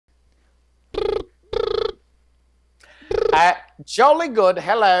Jolly good.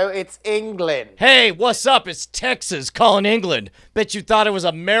 Hello, it's England. Hey, what's up? It's Texas calling England. Bet you thought it was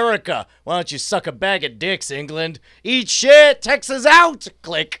America. Why don't you suck a bag of dicks, England? Eat shit. Texas out.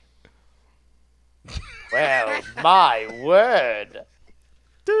 Click. Well, my word.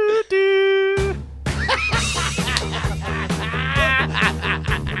 Doo-doo.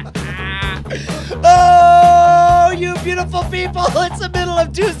 Oh, you beautiful people. It's the middle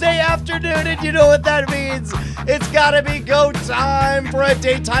of Tuesday afternoon, and you know what that means. It's got to be go time for a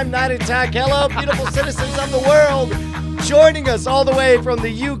daytime night attack. Hello, beautiful citizens of the world. Joining us all the way from the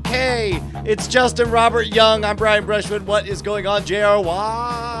UK, it's Justin Robert Young. I'm Brian Brushwood. What is going on,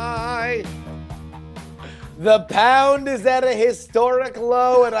 JRY? The pound is at a historic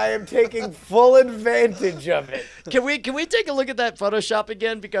low, and I am taking full advantage of it. Can we take a look at that Photoshop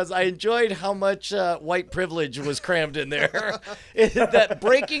again? Because I enjoyed how much white privilege was crammed in there. That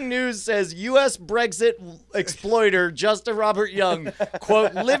breaking news says U.S. Brexit exploiter Justin Robert Young,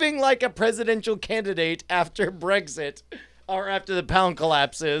 quote, living like a presidential candidate after Brexit, or after the pound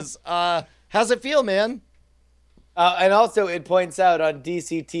collapses. How's it feel, man? And also, it points out on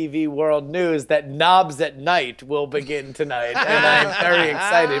DCTV World News that Knobs at Night will begin tonight, and I'm very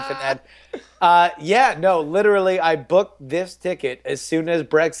excited for that. Yeah, no, literally, I booked this ticket as soon as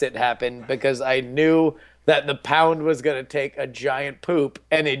Brexit happened because I knew that the pound was going to take a giant poop,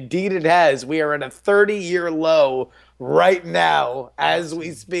 and indeed it has. We are at a 30-year low right now as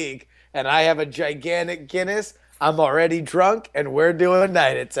we speak, and I have a gigantic Guinness. I'm already drunk, and we're doing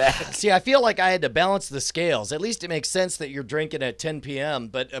night attack. See, I feel like I had to balance the scales. At least it makes sense that you're drinking at 10 p.m.,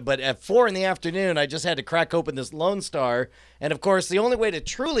 but at 4 in the afternoon, I just had to crack open this Lone Star. And, of course, the only way to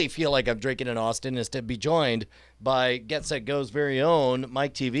truly feel like I'm drinking in Austin is to be joined by Get Set Go's very own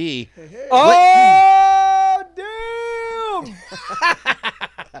MikeTV. Hey, hey. Oh, damn!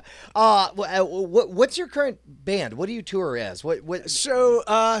 What's your current band? What do you tour as? So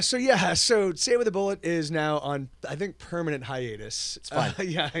Say It With a Bullet is now on, I think, permanent hiatus. It's fine.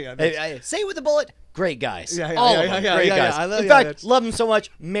 Yeah. Hey, Say It With a Bullet. Great guys. Yeah, all of them. Great guys. I love, in fact, love them so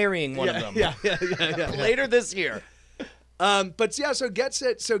much, marrying one of them. Yeah. Later this year. But yeah, so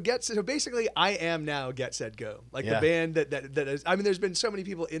basically I am now Get Set Go. Like the band that is, I mean, there's been so many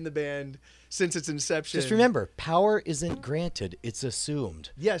people in the band since its inception. Just remember, power isn't granted, it's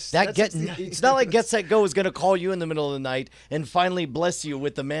assumed. Yes. It's not like Get Set Go is going to call you in the middle of the night and finally bless you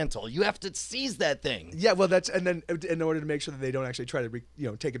with the mantle. You have to seize that thing. Yeah, well, and then in order to make sure that they don't actually try to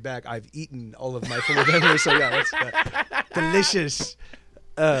take it back, I've eaten all of my former memories. So yeah, that's delicious.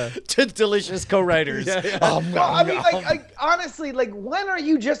 Delicious co-writers. Yeah. Well, I mean, honestly, when are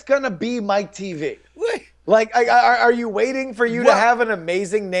you just gonna be MikeTV? Are you waiting for you to have an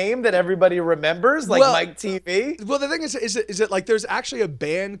amazing name that everybody remembers, like MikeTV? Well, the thing is that like there's actually a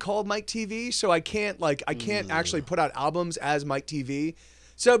band called MikeTV, so I can't actually put out albums as MikeTV.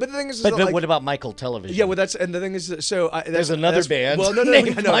 So, but the thing is, but what about Michael Television? Yeah, well, and the thing is, there's another band. Well, no,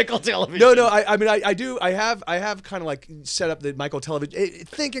 Michael Television. No. I mean, I have kind of like set up the Michael Television,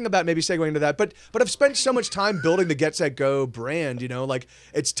 thinking about maybe segueing into that. But I've spent so much time building the Get Set Go brand. Like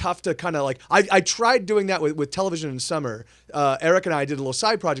it's tough to kind of like I tried doing that with Television in Summer. Eric and I did a little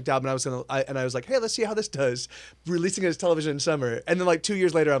side project album. And I was like, hey, let's see how this does. Releasing it as Television in Summer, and then like 2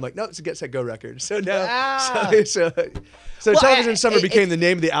 years later, I'm like, no, it's a Get Set Go record. So now, so Television in Summer became the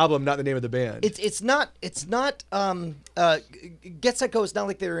name of the album, not the name of the band. It's not Get Set Go. It's not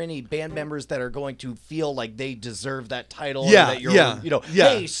like there are any band members that are going to feel like they deserve that title. Yeah, that you're,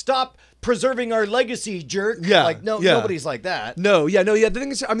 hey, stop preserving our legacy, jerk. Yeah, like nobody's like that. No. The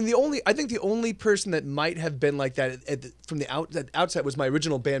thing is, I mean, I think the only person that might have been like that from the outset was my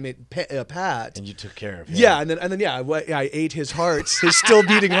original bandmate Pat. And you took care of him. Yeah, and then I ate his heart, his still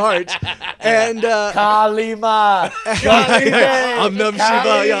beating heart, and Kalima. Om Nam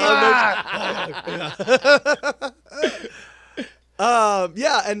Shiva.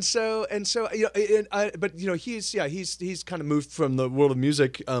 But he's kind of moved from the world of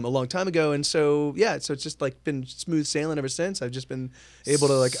music a long time ago, and so it's just like been smooth sailing ever since. I've just been able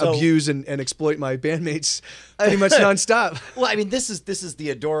to abuse and exploit my bandmates pretty much nonstop. Well, I mean, this is the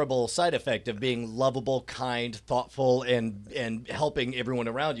adorable side effect of being lovable, kind, thoughtful, and helping everyone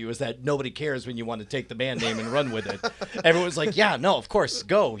around you, is that nobody cares when you want to take the band name and run with it. Everyone's like, yeah, no, of course,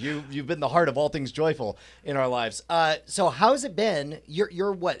 go. You've been the heart of all things joyful in our lives. So how's it been?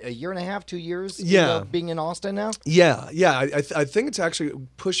 You're what, a year and a half, 2 years? Being in Austin now. Yeah. I think it's actually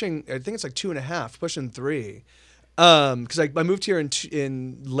pushing. I think it's like 2.5, pushing 3. Because I moved here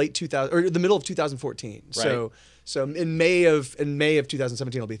in late 2000 or the middle of 2014. Right. So in May of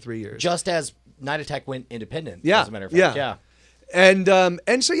 2017 it'll be 3 years. Just as Night Attack went independent. Yeah. As a matter of fact. Yeah.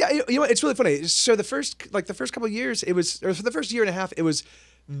 And so yeah, you know, it's really funny. So the first couple of years, it was, or for the first year and a half, it was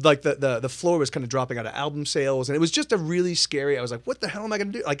like the floor was kind of dropping out of album sales, and it was just a really scary. I was like, what the hell am I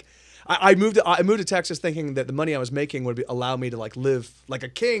gonna do? Like, I moved to Texas thinking that the money I was making would allow me to like live like a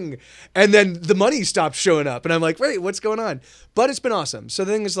king, and then the money stopped showing up, and I'm like, wait, what's going on? But it's been awesome. So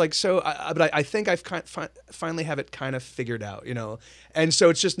the thing is like, but I think I've finally have it kind of figured out, you know, and so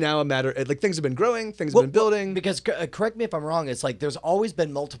it's just now a matter like things have been growing, things have been building. Because correct me if I'm wrong, it's like there's always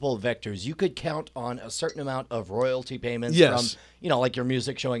been multiple vectors. You could count on a certain amount of royalty payments from, you know, like your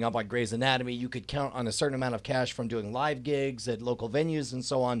music showing up on Grey's Anatomy. You could count on a certain amount of cash from doing live gigs at local venues and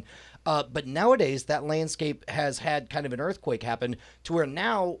so on. But nowadays, that landscape has had kind of an earthquake happen to where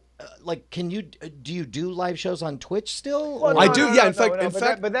now, like, do you do live shows on Twitch still? Well, I do, yeah. In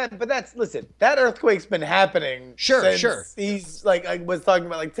fact, but that's listen. That earthquake's been happening. Sure. He's like I was talking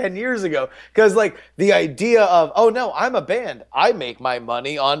about like 10 years ago, because like the idea of, oh no, I'm a band, I make my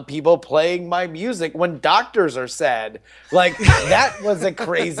money on people playing my music when doctors are sad, like that was a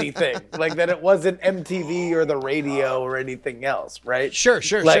crazy thing. Like that it wasn't MTV or the radio or anything else, right? Sure.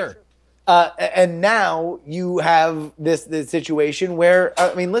 And now you have this situation where,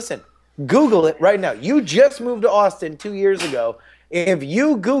 I mean, listen, Google it right now. You just moved to Austin 2 years ago. If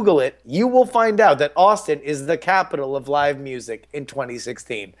you Google it, you will find out that Austin is the capital of live music in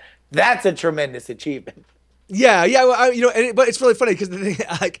 2016. That's a tremendous achievement. Yeah. Well, you know, but it's really funny because the thing,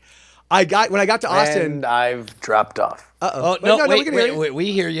 like, when I got to Austin, and I've dropped off. Oh no, wait,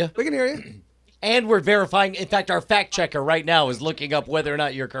 we hear you. We can hear you. And we're verifying. In fact, our fact checker right now is looking up whether or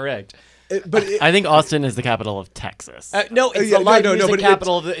not you're correct. I think Austin is the capital of Texas. No, it's the live music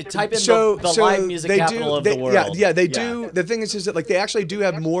capital of the. Type in the live music capital of the world. Yeah, they do. The thing is that like they actually do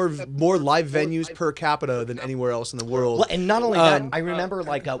have more live venues per capita than anywhere else in the world. Well, and not only that, I remember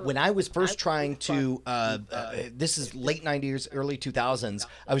like when I was first trying to. This is late '90s, early 2000s.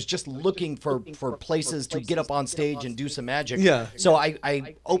 I was just looking for places to get up on stage and do some magic. Yeah. So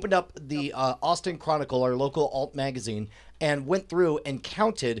I opened up the Austin Chronicle, our local alt magazine, and went through and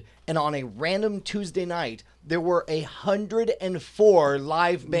counted, and on a random Tuesday night, there were 104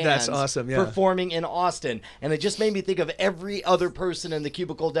 live bands That's awesome, yeah. performing in Austin. And it just made me think of every other person in the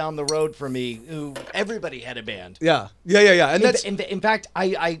cubicle down the road from me who everybody had a band. Yeah. And that's in fact,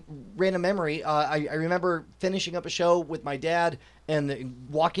 I ran a memory. I remember finishing up a show with my dad and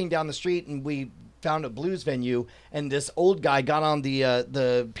walking down the street, and we found a blues venue, and this old guy got on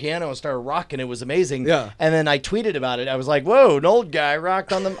the piano and started rocking. It was amazing. Yeah. And then I tweeted about it. I was like, "Whoa, an old guy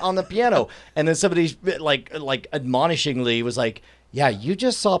rocked on the piano." And then somebody like admonishingly was like, "Yeah, you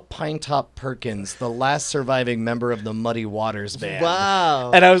just saw Pinetop Perkins, the last surviving member of the Muddy Waters band."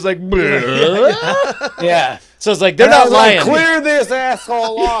 Wow. And I was like, Yeah. So it's like they're not lying. Like, clear this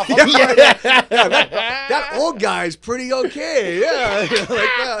asshole off. that old guy's pretty okay. Yeah.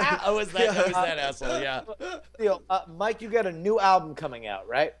 I was that asshole. Yeah. Mike, you got a new album coming out,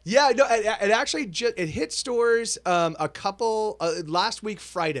 right? Yeah. No, it actually it hit stores a couple last week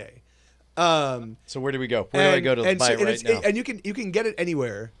Friday. So where do we go? Where do I go to buy it right now? And you can get it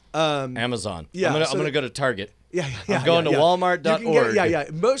anywhere. Amazon. Yeah, I'm gonna go to Target. Yeah. I'm going to Walmart.org. Yeah.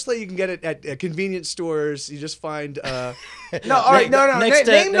 Mostly you can get it at convenience stores. You just find. No, all right, no.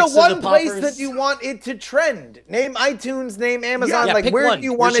 Name the one place that you want it to trend. Name iTunes. Name Amazon. Yeah, like pick where one. do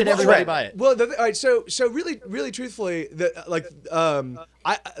you want Where it should to everybody trend? buy it? Well, all right. So really, truthfully,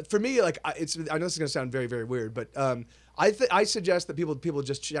 for me, like I know this is gonna sound very, very weird, but I suggest that people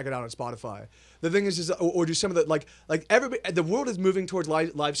just check it out on Spotify. The thing is or do some of the like everybody. The world is moving towards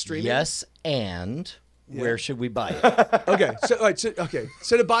live streaming. Yes, and where should we buy it? Okay, so all right, so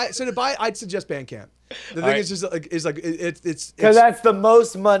to buy, I'd suggest Bandcamp. The thing is it's because that's the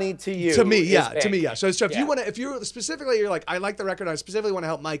most money to you. To me, yeah. So if you want to, if you're like, I like the record, I specifically want to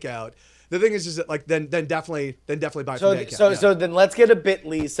help Mike out. The thing is that like then definitely buy from Bandcamp. So then let's get a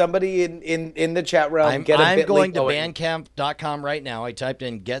Bit.ly. Somebody in the chat realm I'm going to bandcamp.com right now. I typed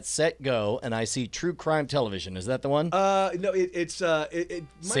in Get Set Go and I see True Crime Television. Is that the one? No, it's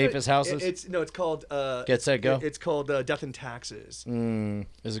Safest Houses. It's called Get Set Go. It's called Death and Taxes.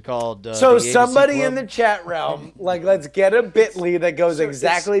 Is it called? So somebody in the chat realm, like, let's get a Bit.ly that goes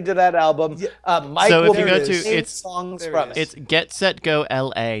exactly to that album. Mike so will if you go to it's songs from it's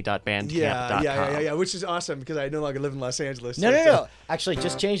getsetgola.bandcamp.com. Yeah, which is awesome because I no longer live in Los Angeles. No. Actually,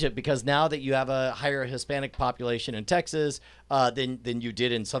 just change it because now that you have a higher Hispanic population in Texas than you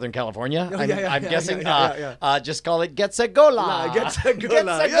did in Southern California, I'm guessing. Just call it Get Set Gola. Get Set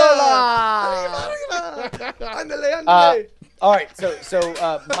Gola. All right, so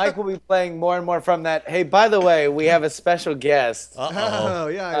Mike will be playing more and more from that. Hey, by the way, we have a special guest. Oh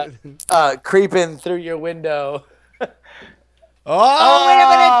yeah. Creeping through your window. Oh, wait a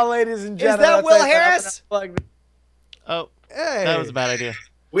minute. Ladies and Is gentlemen. that Will Harris? Oh, Hey. that was a bad idea.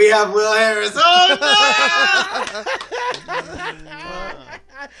 We have Will Harris. Oh no!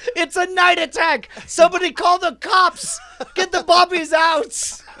 It's a night attack. Somebody call the cops. Get the bobbies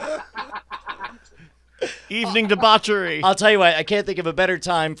out. Evening debauchery. I'll tell you what, I can't think of a better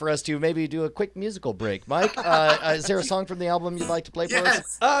time for us to maybe do a quick musical break. Mike, is there a song from the album you'd like to play for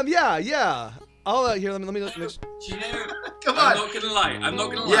us? Yes. Yeah. I'll here. Let me. Do you know? Come I'm on. not gonna lie. I'm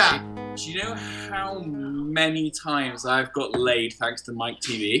not gonna lie. Yeah. Do you know how many times I've got laid thanks to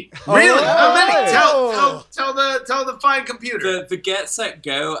MikeTV? Really? How many? Oh. Tell the fine computer. The Get Set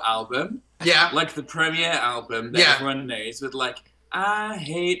Go album, Yeah. like the premiere album that Yeah. everyone knows, with like I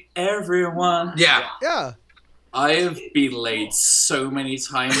hate everyone. Yeah. Yeah. I have been laid so many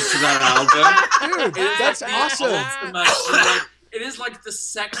times to that album. Dude, that's awesome. It is like the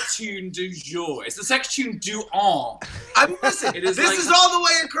sex tune du jour. It's the sex tune du on. Listen, It is this like- is all the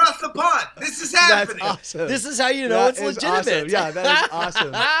way across the pond. This is That's happening. awesome. This is how you know That it's is legitimate. awesome. Yeah, that is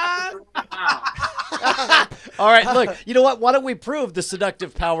awesome. All right, look, you know what? Why don't we prove the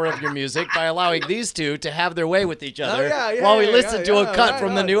seductive power of your music by allowing these two to have their way with each other while we listen to a cut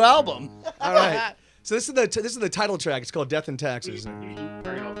from the new album? All right. So this is the title track. It's called Death and Taxes.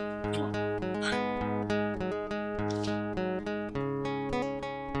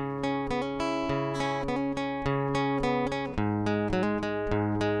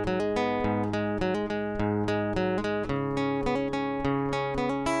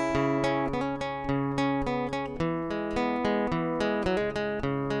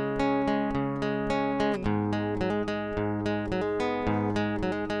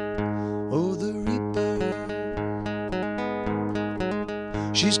 Oh, the Reaper,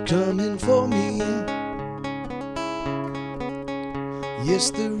 she's coming for me. Yes,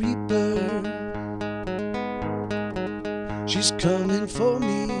 the Reaper, she's coming for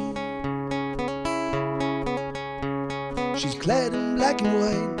me. She's clad in black and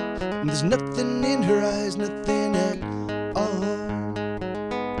white, and there's nothing in her eyes, nothing at all.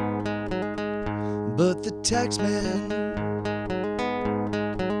 But the taxman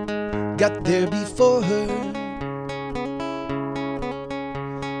got there before her.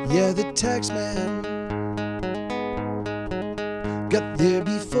 Yeah, the taxman got there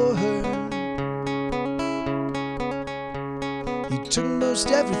before her. He took most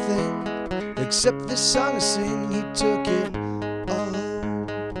everything except the song I sing. He took it all.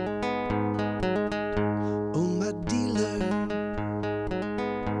 Oh, my dealer,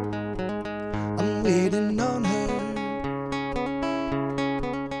 I'm waiting on her.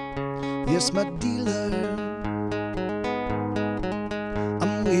 Yes, my dealer,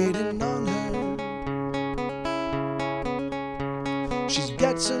 I'm waiting on her. She's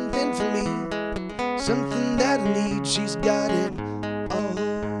got something for me, something that I need. She's got it all.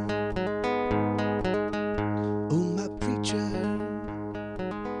 Oh, my preacher,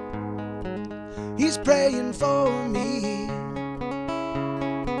 he's praying for me.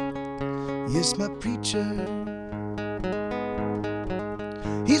 Yes, my preacher,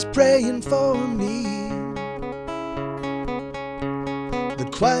 he's praying for me. The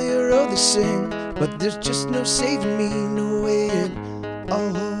choir, oh, they sing, but there's just no saving me, no way at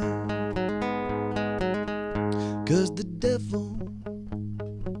all. 'Cause the devil,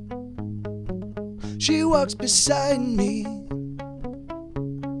 she walks beside me.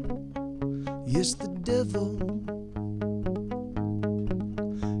 Yes, the devil,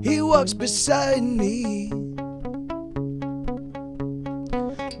 he walks beside me.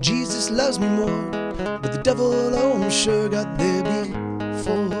 Jesus loves me more, but the devil, oh, I'm sure got there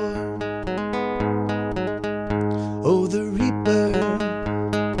before. Oh, the Reaper,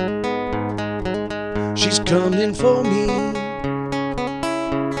 she's coming for me.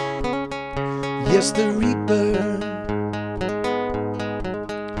 Yes, the Reaper,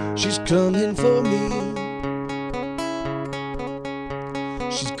 she's coming for me.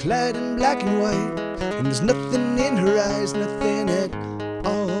 She's clad in black and white, and there's nothing in her eyes, nothing at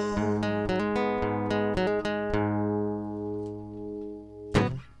all.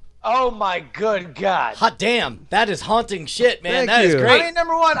 Oh my good God. Hot damn, that is haunting shit, man. Thank That is you. great. I mean,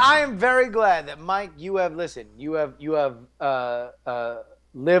 number one, I am very glad that Mike, you have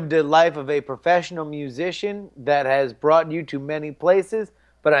lived a life of a professional musician that has brought you to many places.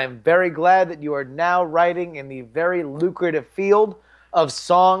 But I am very glad that you are now writing in the very lucrative field of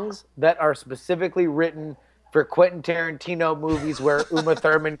songs that are specifically written for Quentin Tarantino movies where Uma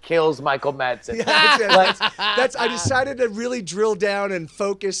Thurman kills Michael Madsen. That's I decided to really drill down and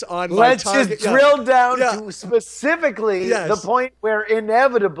focus on my Let's target. just drill down Yeah. to specifically Yes. the point where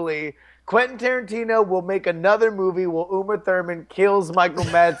inevitably Quentin Tarantino will make another movie where Uma Thurman kills Michael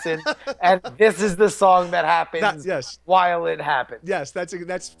Madsen, and this is the song that happens yes. while it happens. Yes, that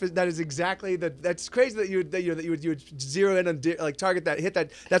is exactly that's crazy that you would zero in on like target that, hit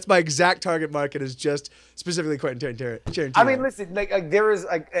that. That's my exact target market, is just specifically Quentin Tarantino. I mean, listen, like there is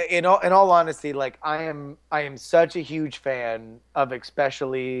like in all honesty, like I am such a huge fan of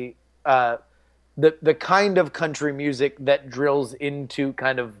especially the kind of country music that drills into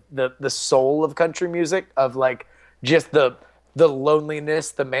kind of the soul of country music, of like just the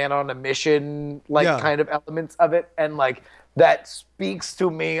loneliness, the man on a mission, like kind of elements of it. And like that speaks to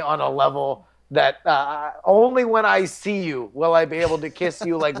me on a level that only when I see you will I be able to kiss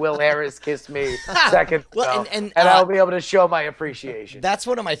you like Will Harris kissed me seconds ago, and I'll be able to show my appreciation. That's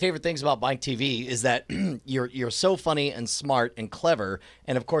one of my favorite things about MikeTV, is that you're so funny and smart and clever,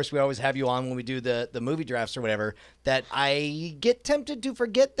 and of course we always have you on when we do the movie drafts or whatever, that I get tempted to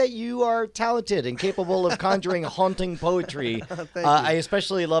forget that you are talented and capable of conjuring haunting poetry. I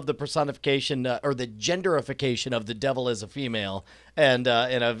especially love the personification or the genderification of the devil as a female, and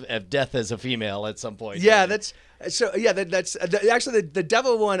of death as a female at some point. Yeah, that's actually the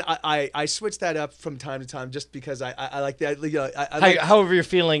devil one. I switch that up from time to time just because I like that. However you're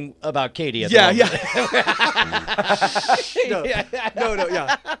feeling about Katie. At the moment.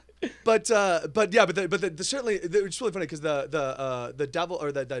 Certainly it's really funny because the devil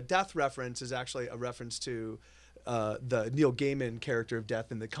or the death reference is actually a reference to the Neil Gaiman character of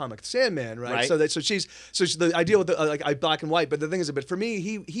death in the comic Sandman, right? So she's the idea with the black and white. But the thing is, but for me,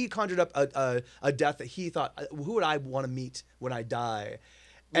 he conjured up a death that he thought, who would I want to meet when I die?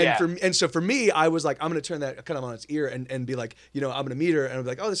 And so for me, I was like, I'm gonna turn that kind of on its ear and be like, I'm gonna meet her and I'm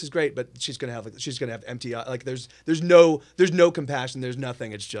like, oh, this is great, but she's gonna have empty like there's no compassion, there's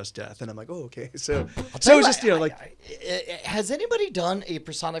nothing, it's just death. And I'm like, oh, okay. So it was just has anybody done a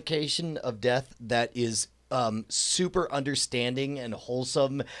personification of death that is super understanding and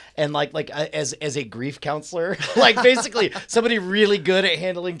wholesome and like as a grief counselor? Like basically somebody really good at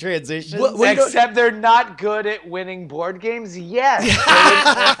handling transitions. Except they're not good at winning board games. Yes.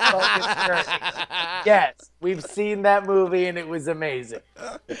 Yes. We've seen that movie and it was amazing.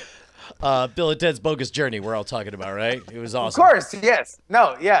 Bill and Ted's Bogus Journey, we're all talking about, right? It was awesome. Of course, yes.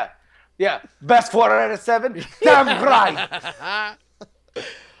 No, yeah. Yeah. Best 4 out of 7? Damn right.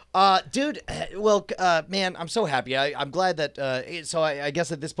 Dude, well, man, I'm so happy. I'm glad that, so I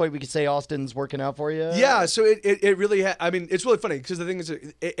guess at this point we could say Austin's working out for you. Yeah, so it really, I mean, it's really funny because the thing is,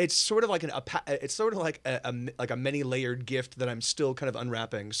 it's sort of like a many layered gift that I'm still kind of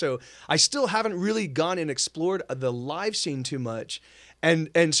unwrapping. So I still haven't really gone and explored the live scene too much.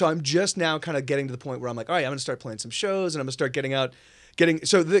 And so I'm just now kind of getting to the point where I'm like, all right, I'm going to start playing some shows and I'm going to start getting out.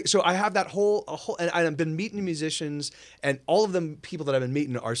 So I have that whole and I've been meeting musicians, and all of them people that I've been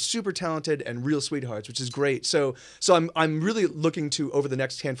meeting are super talented and real sweethearts, which is great. So I'm really looking to, over the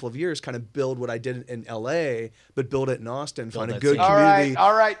next handful of years, kind of build what I did in LA, but build it in Austin, find a good community.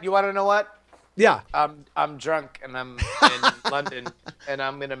 All right. You want to know what? Yeah. I'm drunk and I'm in London and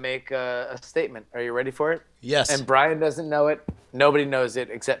I'm gonna make a statement. Are you ready for it? Yes. And Brian doesn't know it. Nobody knows it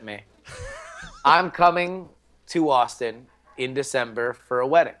except me. I'm coming to Austin in December for a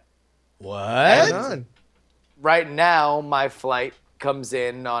wedding. What? Right now, my flight comes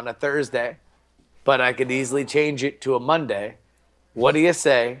in on a Thursday, but I could easily change it to a Monday. What do you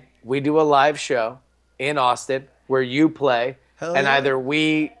say we do a live show in Austin where you play, and either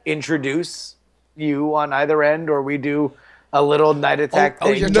we introduce you on either end, or we do a little Night Attack thing.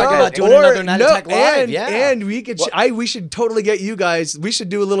 Oh, you're talking about doing another Night Attack live, and we should totally get you guys. We should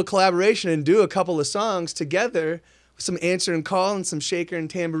do a little collaboration and do a couple of songs together. Some answer and call and some shaker and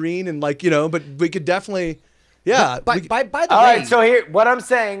tambourine and but we could definitely, yeah. By the way, all right. So here, what I'm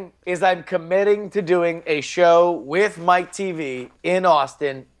saying is I'm committing to doing a show with MikeTV in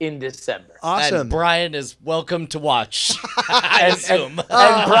Austin in December. Awesome. And Brian is welcome to watch. I assume.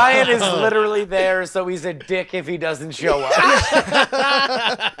 And Brian is literally there, so he's a dick if he doesn't show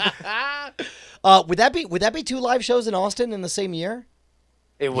up. Would that be 2 live shows in Austin in the same year?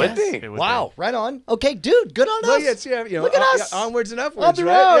 It would be. It would Wow, be. right on. Okay, dude, good on us. Look at us. Onwards and upwards, On the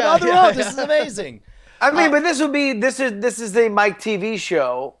road, right? on the road. This is amazing. I mean, but this is a MikeTV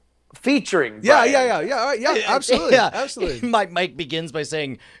show featuring Brian. All right, absolutely, absolutely. Mike begins by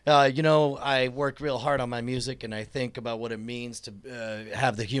saying, I work real hard on my music and I think about what it means to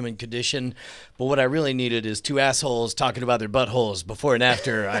have the human condition. But what I really needed is 2 assholes talking about their buttholes before and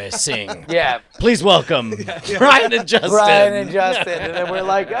after I sing. Yeah. Please welcome Brian and Justin. Brian and Justin. And then we're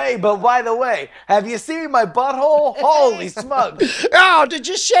like, hey, but by the way, have you seen my butthole? Holy smokes. Oh, did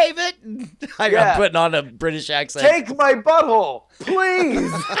you shave it? I'm putting on a British accent. Take my butthole,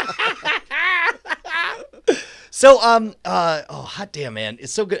 please. So, hot damn, man.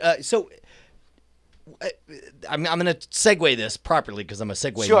 It's so good. I'm going to segue this properly because I'm a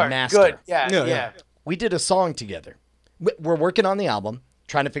segue master. Good. Yeah. We did a song together. We're working on the album,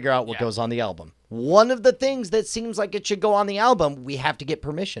 trying to figure out what goes on the album. One of the things that seems like it should go on the album, we have to get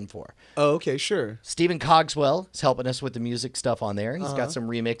permission for. Oh, okay, sure. Stephen Cogswell is helping us with the music stuff on there. He's got some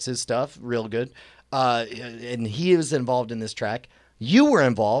remixes stuff, real good. And he is involved in this track. You were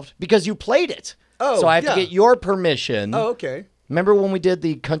involved because you played it. Oh, so I have to get your permission. Oh, okay. Remember when we did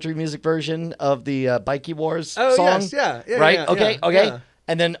the country music version of the Bikey Wars song? Yes, yeah. Right? Yeah, okay. yeah.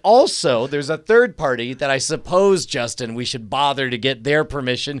 And then also, there's a third party that I suppose, Justin, we should bother to get their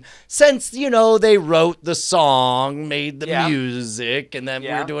permission since, you know, they wrote the song, made the music, and then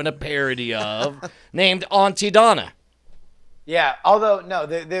we're doing a parody of, named Auntie Donna. Yeah, although, no,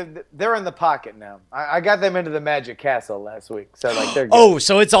 they're in the pocket now. I got them into the Magic Castle last week, so, like, they're good. Oh,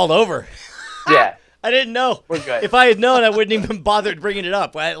 so it's all over. Yeah. I didn't know. We're good. If I had known, I wouldn't even bothered bringing it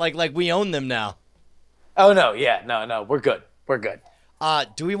up. Like we own them now. Oh, no, yeah, no, we're good. We're good.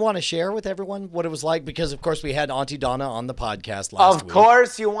 Do we want to share with everyone what it was like? Because, of course, we had Auntie Donna on the podcast last week. Of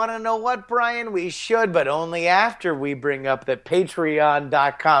course, you want to know what, Brian? We should, but only after we bring up that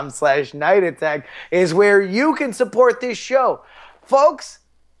patreon.com/Night Attack is where you can support this show. Folks,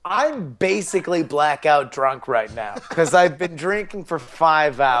 I'm basically blackout drunk right now because I've been drinking for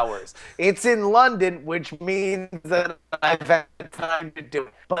 5 hours. It's in London, which means that I've had time to do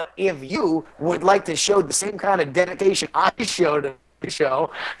it. But if you would like to show the same kind of dedication I showed the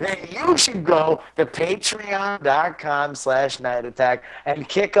show, then you should go to patreon.com/Night Attack and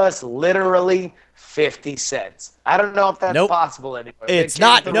kick us literally 50 cents. I don't know if that's possible anymore. It's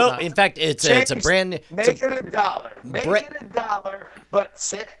not. No, in fact, it's a brand. Make it $1. Make it $1, but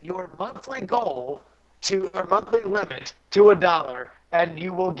set your monthly goal or monthly limit to $1, and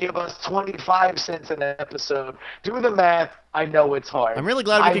you will give us 25 cents an episode. Do the math. I know it's hard. I'm really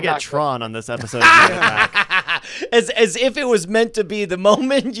glad we could get Tron on this episode. As if it was meant to be. The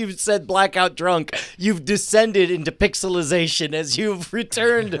moment you said blackout drunk, you've descended into pixelization as you've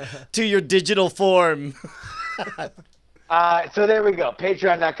returned to your digital form. So there we go.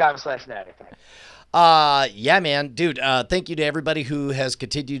 Patreon.com/Night Attack. Yeah, man, dude. Thank you to everybody who has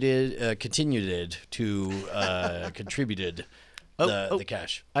contributed the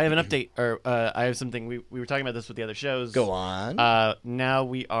cash. I have an update, or I have something. We were talking about this with the other shows. Go on. Now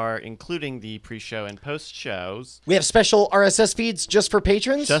we are including the pre-show and post-shows. We have special RSS feeds just for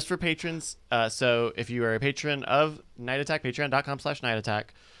patrons? Just for patrons. So if you are a patron of Night Attack, patreon.com/Night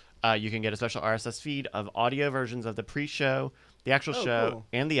Attack, you can get a special RSS feed of audio versions of the pre-show, the actual show,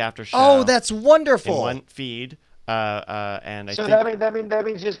 and the after show. Oh, that's wonderful. In one feed. And I so think that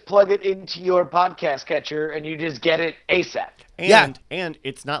means just plug it into your podcast catcher and you just get it ASAP. And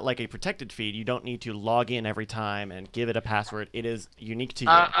it's not like a protected feed. You don't need to log in every time and give it a password. It is unique to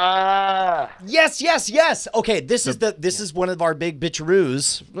you. Yes. Okay, this is one of our big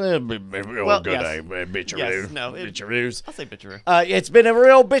bitcheroos. Yes, no, bitcheroos. I'll say bitcheroo. It's been a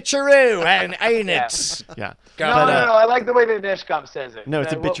real bitcheroo, ain't it? Yeah. No, I like the way that Nishcom says it. No,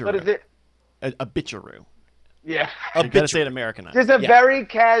 it's a bitcheroo. What is it? A bitcheroo. Yeah. You gotta say it Americanized. Just a very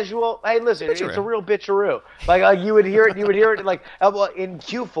casual. Hey, listen, it's a real bitcheroo. Like you would hear it. Like in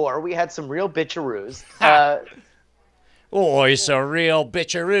Q4, we had some real bitcheroos. Oh, it's a real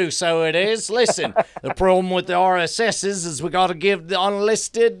bitcheroo, so it is. Listen, the problem with the RSSs is we got to give the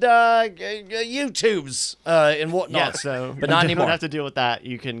unlisted YouTubes and whatnot. Yeah, so but not you anymore. don't have to deal with that.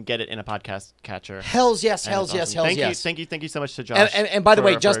 You can get it in a podcast catcher. Hells yes. Thank you so much to Josh. And by the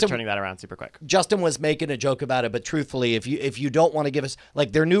way, Justin, for turning that around super quick. Justin was making a joke about it, but truthfully, if you don't want to give us,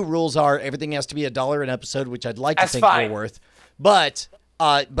 like, their new rules are everything has to be $1 an episode, which I'd like to think we're worth, but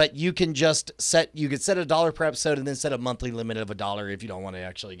you can just set $1 per episode and then set a monthly limit of $1 if you don't want to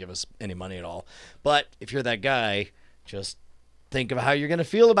actually give us any money at all. But if you're that guy, just think of how you're going to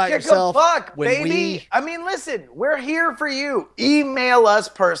feel about yourself. Fuck, baby. I mean, listen, we're here for you. Email us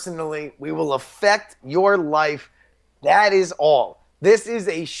personally. We will affect your life. That is all. This is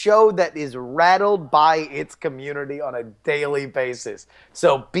a show that is rattled by its community on a daily basis.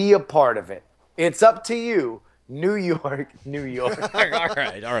 So be a part of it. It's up to you. New York.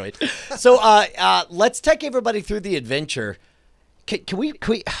 All right. So let's take everybody through the adventure. Can we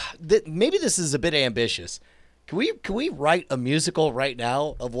maybe this is a bit ambitious. Can we write a musical right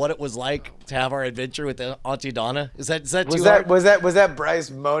now of what it was like to have our adventure with Auntie Donna? Is that too hard? Was that Bryce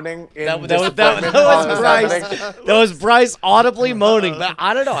moaning? That was Bryce. That was Bryce audibly moaning. But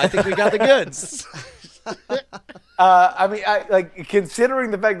I don't know. I think we got the goods. I mean, like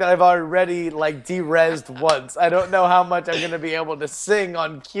considering the fact that I've already like de-resed once, I don't know how much I'm gonna be able to sing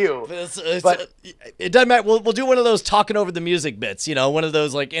on cue. But It doesn't matter. We'll do one of those talking over the music bits. You know, one of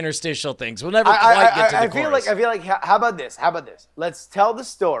those like interstitial things. We'll never quite get to the chorus. I feel like. How about this? How about this? Let's tell the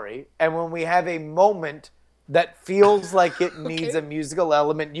story, and when we have a moment that feels like it needs a musical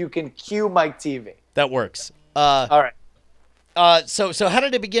element, you can cue Mike TV. That works. All right. So how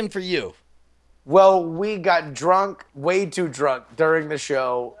did it begin for you? Well, we got drunk, way too drunk during the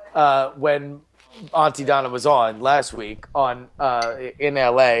show when Auntie Donna was on last week in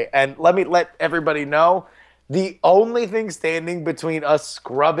LA. And let everybody know, the only thing standing between us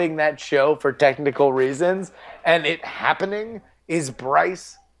scrubbing that show for technical reasons and it happening is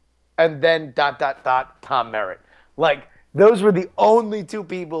Bryce and then ... Tom Merritt. Like, those were the only two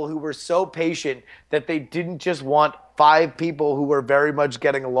people who were so patient that they didn't just want 5 people who were very much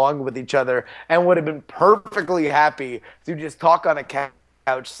getting along with each other and would have been perfectly happy to just talk on a couch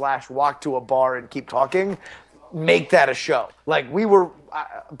 / walk to a bar and keep talking. Make that a show. Like, we were,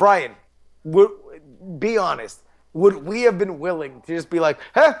 Brian, be honest. Would we have been willing to just be like,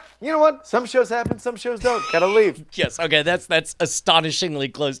 huh, you know what? Some shows happen, some shows don't. Gotta leave. Yes, okay, that's astonishingly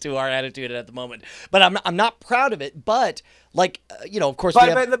close to our attitude at the moment. But I'm not proud of it. But like, of course, but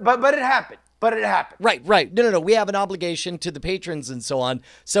it happened. But it happened. Right. No. We have an obligation to the patrons and so on.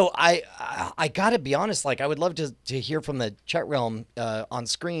 So I gotta be honest. Like, I would love to hear from the chat realm on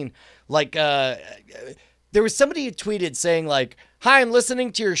screen. Like, there was somebody who tweeted saying like, "Hi, I'm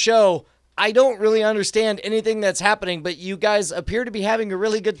listening to your show. I don't really understand anything that's happening, but you guys appear to be having a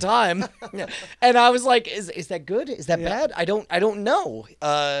really good time." And I was like, "Is that good? Is that bad? I don't know."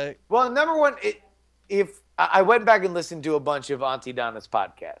 Well, number one, if I went back and listened to a bunch of Auntie Donna's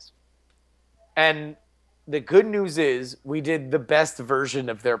podcasts. And the good news is we did the best version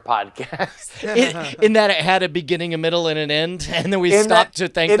of their podcast. in that it had a beginning, a middle, and an end, and then we stopped to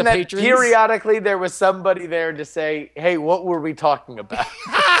thank the patrons. Periodically, there was somebody there to say, hey, what were we talking about?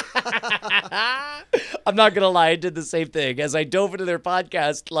 I'm not going to lie, I did the same thing. As I dove into their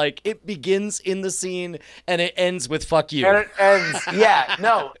podcast, like, it begins in the scene, and it ends with fuck you. And it ends,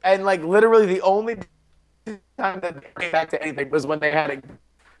 and like literally the only time that they came back to anything was when they had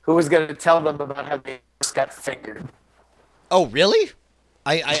who was going to tell them about how they just got fingered. Oh, really?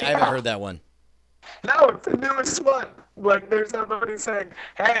 I haven't heard that one. No, it's the newest one. Like, there's somebody saying,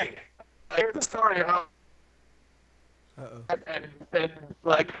 hey, here's the story how... And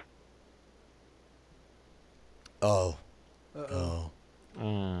like... Oh.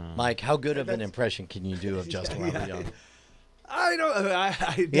 Mike, how good of an impression can you do of Justin Robert Young? I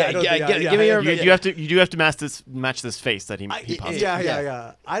don't. Give me your. You do have to match this face that he pops.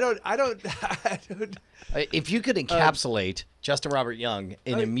 Yeah. I don't. If you could encapsulate Justin Robert Young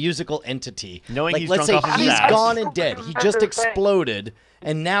in a musical entity, knowing like, he's let's say drunk off his he's ass. gone and dead, he just exploded,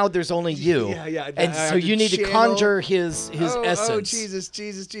 and now there's only you. And so you need to conjure his essence. Oh, Jesus.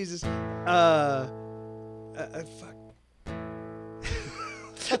 Fuck.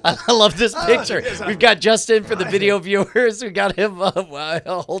 I love this picture. We've got Justin for the video viewers. We've got him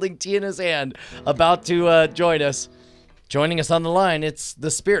holding tea in his hand, about to join us. Joining us on the line, it's the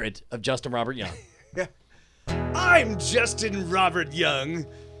spirit of Justin Robert Young. I'm Justin Robert Young.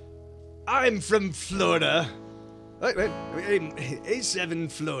 I'm from Florida. A7,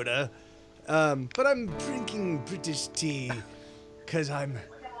 Florida. But I'm drinking British tea because I'm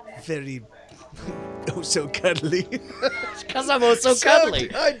very... oh, so cuddly. Because I'm oh so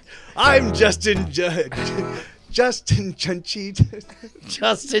cuddly. I'm Justin Justin Junchi.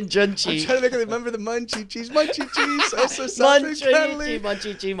 Justin Junchi. I'm trying to remember the Munchie Cheese. Munchie Cheese, also soft and cuddly.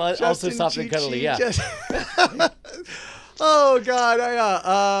 Munchie Cheese, also soft and cuddly, yeah. Oh,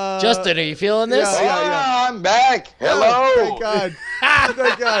 God. Justin, are you feeling this? Yeah. I'm back. Hello. Oh, thank God.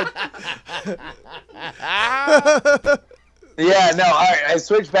 Thank God. Yeah, no, all right. I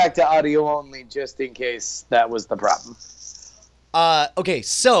switched back to audio only just in case that was the problem. Okay,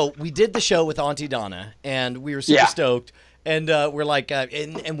 so we did the show with Auntie Donna, and we were super stoked. And we're like,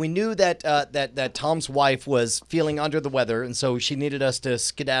 and we knew that that Tom's wife was feeling under the weather, and so she needed us to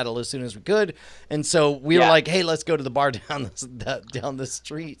skedaddle as soon as we could. And so we were like, hey, let's go to the bar down the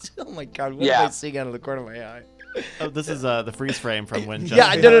street. Oh my God, what am I seeing out of the corner of my eye? Oh, this is the freeze frame from when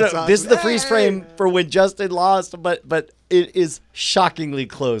Justin... No. Awesome. This is the freeze frame for when Justin lost, but it is shockingly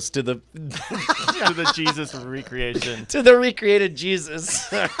close to the to the Jesus recreation. To the recreated Jesus.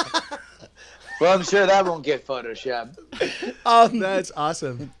 Well, I'm sure that won't get photoshopped. That's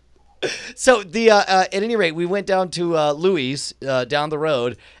awesome. So at any rate, we went down to Louis down the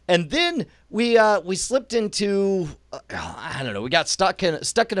road, and then we slipped into I don't know. We got stuck in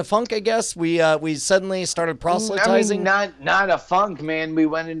a funk, I guess. We suddenly started proselytizing. I mean, not a funk, man. We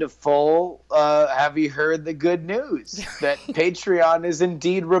went into full. Have you heard the good news that Patreon is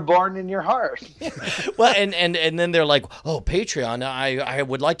indeed reborn in your heart? Well, and then they're like, "Oh, Patreon! I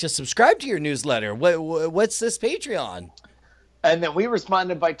would like to subscribe to your newsletter. What's this Patreon?" And then we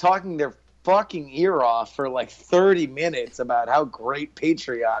responded by talking their fucking ear off for like 30 minutes about how great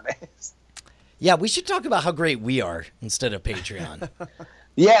Patreon is. Yeah, we should talk about how great we are instead of Patreon.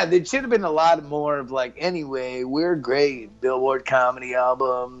 Yeah, there should have been a lot more of like, anyway, we're great. Billboard comedy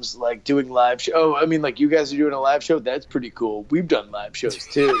albums, like doing live show. Oh, I mean, like you guys are doing a live show. That's pretty cool. We've done live shows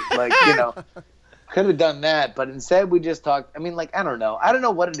too. Like, could have done that. But instead we just talked. I mean, like, I don't know. I don't know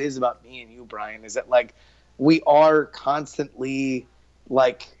what it is about me and you, Brian, is that like we are constantly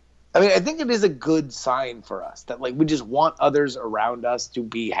like, I mean, I think it is a good sign for us that like we just want others around us to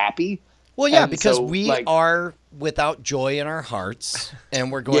be happy. Well, yeah, And because so, we like, are without joy in our hearts,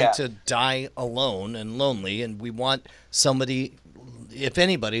 and we're going to die alone and lonely, and we want somebody, if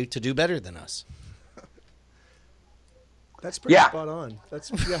anybody, to do better than us. That's pretty spot on.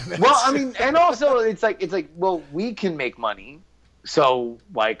 Well, I mean, and also it's like, well, we can make money, so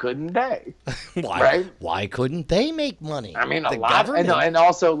why couldn't they? Why couldn't they make money? I mean, The a lot, government. and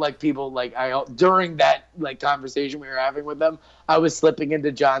also like people like during that like conversation we were having with them, I was slipping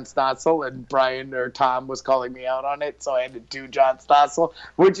into John Stossel, and Brian or Tom was calling me out on it, so I had to do John Stossel,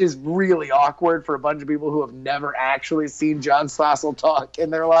 which is really awkward for a bunch of people who have never actually seen John Stossel talk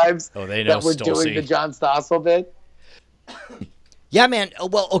in their lives. Oh, they know that we're doing the John Stossel bit. Yeah, man.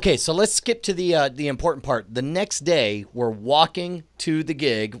 Well, okay, so let's skip to the important part. The next day, we're walking to the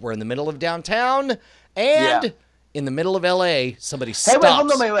gig. We're in the middle of downtown, and in the middle of L.A., somebody stops. Hey, wait, hold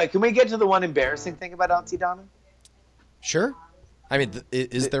on, wait. Can we get to the one embarrassing thing about Auntie Donna? Sure. I mean,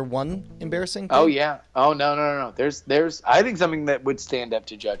 is there one embarrassing thing? Oh, yeah. Oh, no. There's I think something that would stand up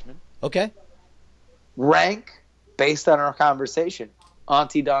to judgment. Okay. Rank, based on our conversation,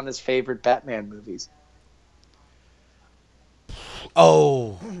 Auntie Donna's favorite Batman movies.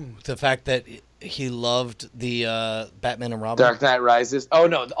 Oh, the fact that he loved the Batman and Robin. Dark Knight Rises. Oh,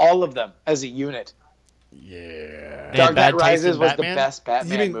 no, all of them as a unit. Yeah. Dark Knight Rises was Batman? the best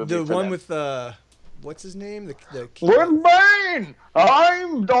Batman You mean movie the for one them. with what's his name? The With Bane!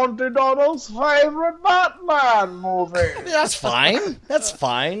 I'm Auntie Donna's favorite Batman movie. That's fine. That's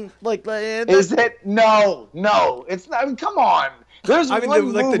fine. Like, Is it? No. It's not. I mean, come on. There's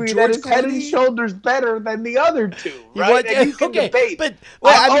one movie that is head and shoulders better than the other two, right? And you can debate. But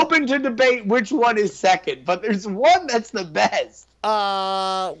I'm open to debate which one is second, but there's one that's the best.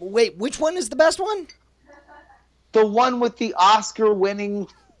 Wait, which one is the best one? The one with the Oscar-winning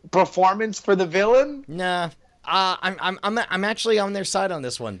performance for the villain? Nah. I'm actually on their side on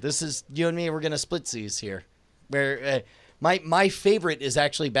this one. This is you and me. We're gonna split these here. Where my favorite is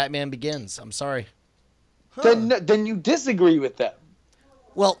actually Batman Begins. I'm sorry. Huh. Then you disagree with them.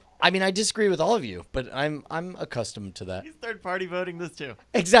 Well, I mean, I disagree with all of you, but I'm accustomed to that. He's third party voting this too.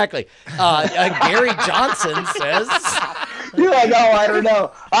 Exactly. Gary Johnson says. You're like, oh, I don't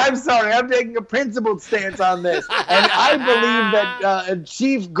know. I'm sorry. I'm taking a principled stance on this. And I believe that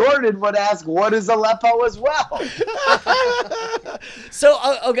Chief Gordon would ask, what is Aleppo as well? So,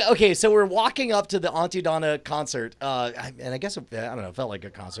 okay. So we're walking up to the Auntie Donna concert. And I guess, I don't know, it felt like a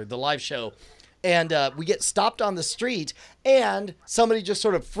concert, the live show. And we get stopped on the street, and somebody just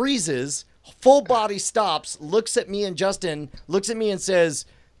sort of freezes, full body stops, looks at me and Justin, looks at me and says,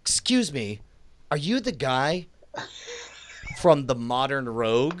 "Excuse me, are you the guy from The Modern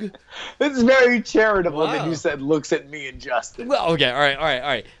Rogue?" It's very charitable that you said looks at me and Justin. Well, okay, all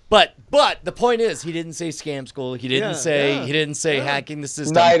right. But the point is, he didn't say scam school. He didn't say hacking the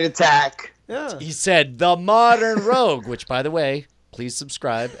system. Night Attack. Yeah. He said The Modern Rogue, which, by the way, please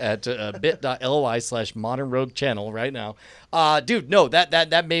subscribe at bit.ly/Modern Rogue channel right now. Dude, no,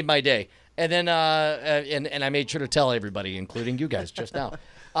 that made my day. And then and I made sure to tell everybody, including you guys just now.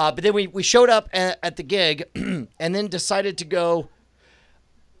 But then we showed up at the gig and then decided to go,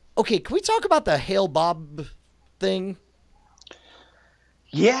 okay, can we talk about the Hail Bob thing?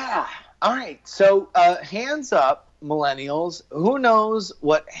 Yeah. All right. So hands up, millennials. Who knows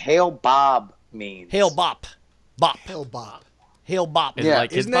what Hail Bob means? Hail Bop. Bop. Hail Bob. Hail Bop. Is it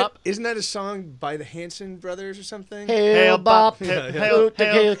like his bop? Isn't that a song by the Hanson brothers or something? Hail Bop. Hail,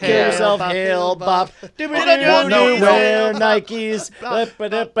 Kill yourself. Hail Bop. Do we wear Nikes?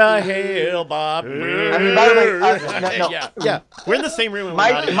 Hail Bop. I mean, by the way, no. Yeah. We're in the same room. And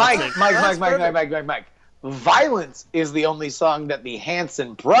we're not Mike. Violence is the only song that the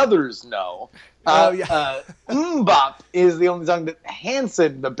Hanson brothers know. Mbop is the only song that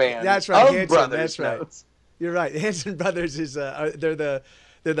Hanson, the band, That's right, of Hanson, brothers that's right. knows. You're right. Hanson Brothers is they're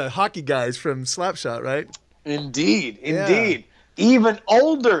the hockey guys from Slapshot, right? Indeed. Yeah. Even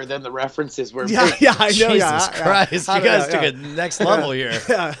older than the references we're making. Yeah, I know. Jesus Christ, you guys took it next level here.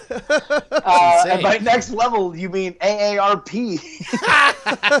 Yeah. And by next level, you mean AARP.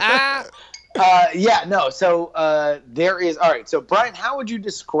 So there is. All right. So Brian, how would you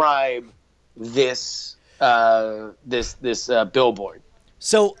describe this billboard?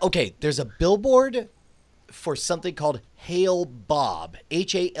 So, okay, there's a billboard for something called Hail Bob,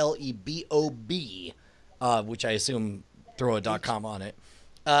 HALEBOB, which I assume throw a .com on it.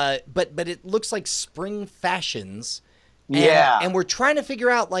 But it looks like spring fashions. And we're trying to figure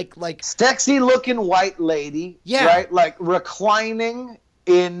out like sexy looking white lady. Yeah. Right. Like reclining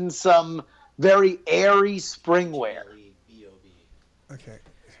in some very airy spring wear. Okay.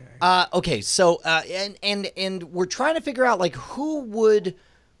 Okay, so and we're trying to figure out like who would.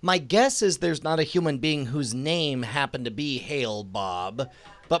 My guess is there's not a human being whose name happened to be Hail Bob,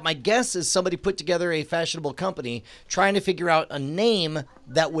 but my guess is somebody put together a fashionable company trying to figure out a name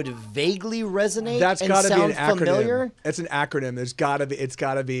that would vaguely resonate That's and got to be sound an acronym. familiar. It's an acronym. It's got to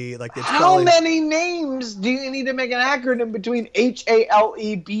be like it's How many names do you need to make an acronym between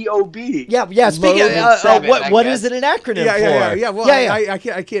HALEBOB? Yeah. Speaking of, what is it an acronym for? Yeah. Well, I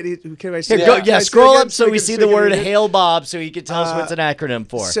can't. Can I see? Here, scroll up so we can see the can word read it? Hail Bob, so you can tell us what it's an acronym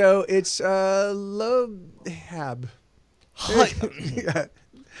for. So it's Lobhab.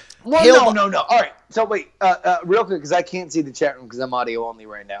 Well, no. All right. So wait, real quick, because I can't see the chat room because I'm audio only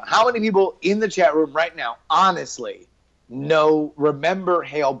right now. How many people in the chat room right now, honestly, remember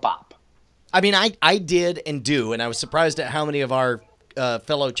Hail Bob? I mean, I did and do, and I was surprised at how many of our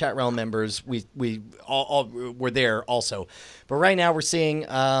fellow chat realm members we all were there also. But right now we're seeing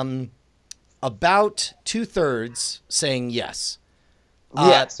about 2/3 saying yes.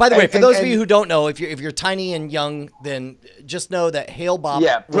 Yes. By the way, for those of you who don't know, if you're tiny and young, then just know that Hail Bob.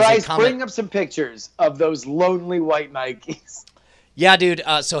 Yeah, was Bryce, a comment. bring up some pictures of those lonely white Nikes. Yeah, dude.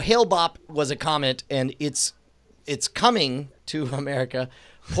 So Hail Bob was a comment, and it's coming to America,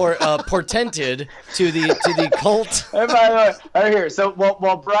 portented to the cult. And by the way, right here. So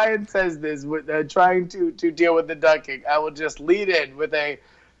while Brian says this, with trying to deal with the ducking, I will just lead in with a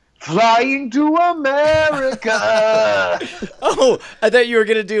flying to America. Oh, I thought you were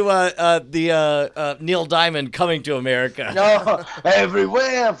gonna do the Neil Diamond Coming to America. No,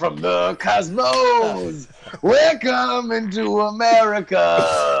 everywhere from the cosmos, we're coming to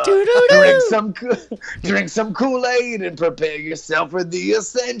America. Drink some Kool-Aid and prepare yourself for the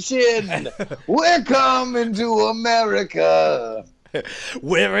ascension. We're coming to America.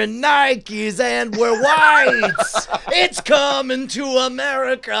 Wearing Nikes and we're whites. It's coming to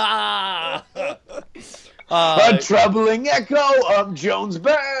America. A troubling echo of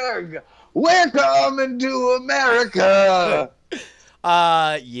Jonesburg. We're coming to America.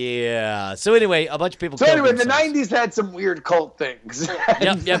 Yeah. So anyway, a bunch of people. So killed anyway, the themselves. 90s had some weird cult things.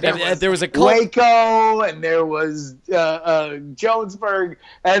 Yep. There was a cult. Waco, and there was Jonesburg,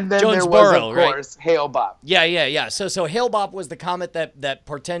 and then there was, Jonesboro, of course, Hail Bob. Yeah. So Hail Bob was the comet that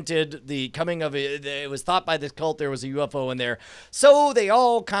portended the coming of it. It was thought by this cult there was a UFO in there. So they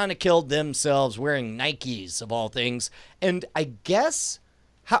all kind of killed themselves wearing Nikes of all things. And I guess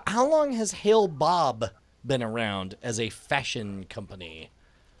how long has Hail Bob been around as a fashion company?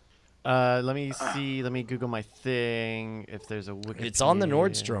 Let me see. Let me Google my thing. If there's a Wikipedia. It's on the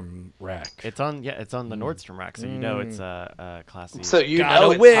Nordstrom rack. It's on the Nordstrom rack, so you know it's classy. So you know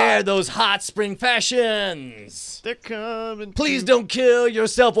Gotta it's wear hot. those hot spring fashions. They're coming. Please don't kill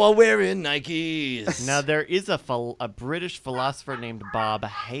yourself while wearing Nikes. Now there is a British philosopher named Bob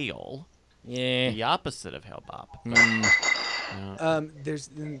Hale. Yeah. The opposite of Hail Bob. There's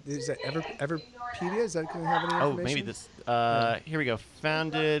that Everpedia. Is that going to have any information? Oh, maybe this. Here we go.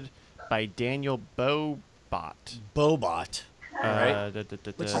 Founded by Daniel Bobot. Bobot. Right. We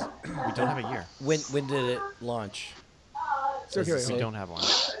don't have a year. When did it launch? So here We don't have one.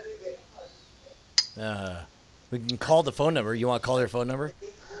 We can call the phone number. You want to call their phone number?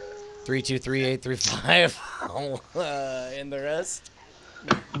 323-835. And the rest.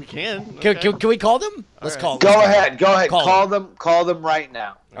 We can. Can we call them? Let's call them. Go ahead. Call Call them right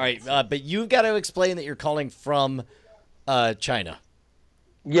now. All right, but you've got to explain that you're calling from China.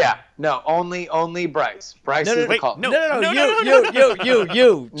 Yeah. No. Only Bryce. Bryce is the call. No,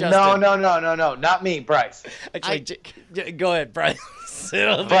 you, Justin. No. Not me, Bryce. Actually, go ahead, Bryce. Bryce.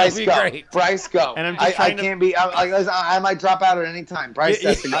 It'll Bryce, be go. great. Bryce, go. And I'm just I trying to- can't be. I might drop out at any time. Bryce,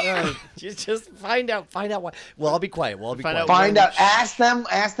 has to go. Just find out why. Well, I'll be quiet. Find out. Ask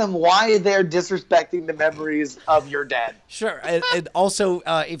them why they're disrespecting the memories of your dad. Sure. And also,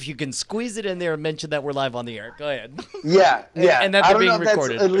 if you can squeeze it in there and mention that we're live on the air, go ahead. Yeah. And that I they're don't being know if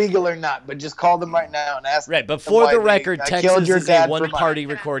recorded. that's illegal or not, but just call them right now and ask. Right, but them for why the they, record, killed Texas your is a dad for one-party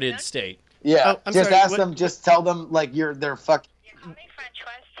money. recorded state. Yeah. Oh, I'm just sorry, ask what- them. Just tell them like they're fucking. You're calling French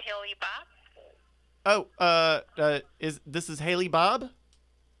West, Haley Bob? Oh, this is Haley Bob?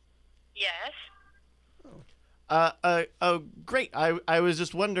 Yes. Oh, great. I was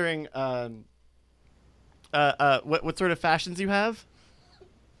just wondering, what sort of fashions you have?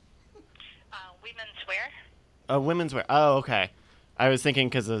 Women's wear? Women's wear. Oh, okay. I was thinking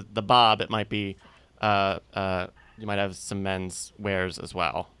because of the Bob, it might be, you might have some men's wears as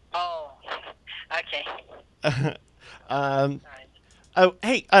well. Oh, okay. Oh,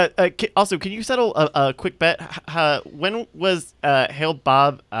 hey. Also, can you settle a quick bet? When was Hail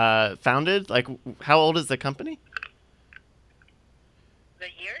Bob founded? Like, how old is the company? The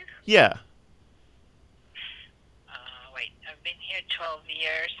year? Yeah. Wait, I've been here 12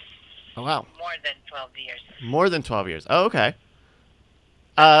 years. Oh wow. More than 12 years. More than 12 years. Oh, okay.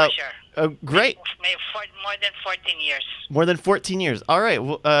 For sure. Oh, great. Maybe more than 14 years. More than 14 years. All right.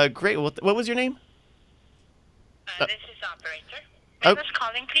 Well, great. What was your name? This is operator. Oh. Who's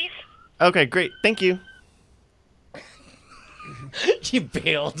calling, please? Okay, great. Thank you. You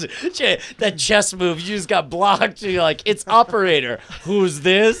bailed. That chess move, you just got blocked. You're like, it's operator. Who's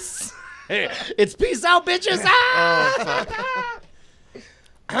this? It's peace out, bitches. Ah!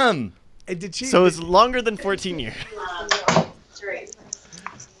 And did she? So it's longer than 14 years.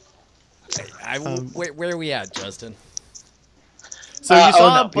 Where are we at, Justin? So you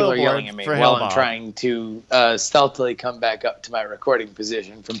saw a people are billboard yelling at me for while Hail I'm Bob. trying to stealthily come back up to my recording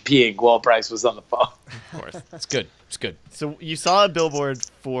position from peeing while Bryce was on the phone. Of course. It's good. It's good. So you saw a billboard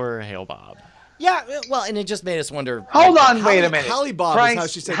for Hail Bob. Yeah, well, and it just made us wonder. Hold on, wait a minute. Holly Bob Bryce, is how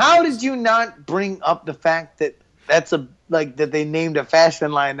she said. how did you not bring up the fact that that they named a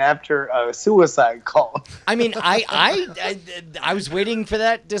fashion line after a suicide call? I mean, I was waiting for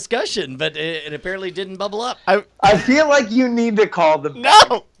that discussion, but it apparently didn't bubble up. I feel like you need to call them.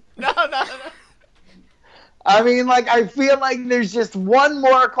 No. I mean, like, I feel like there's just one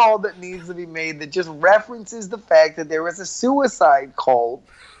more call that needs to be made that just references the fact that there was a suicide cult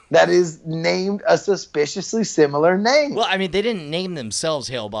that is named a suspiciously similar name. Well, I mean, they didn't name themselves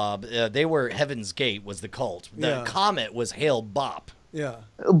Hail Bob. They were Heaven's Gate was the cult. The Yeah. Comet was Hail Bop. Yeah.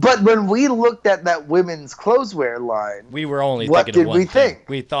 But when we looked at that women's clotheswear line, We were only What thinking of did one we thing. think?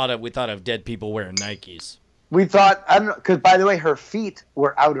 We thought of dead people wearing Nikes. we thought, I don't know, because by the way, her feet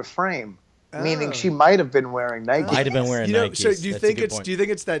were out of frame, meaning Oh. she might have been wearing Nike. Might have been wearing You know, Nikes. so do you That's a think good it's point. do you think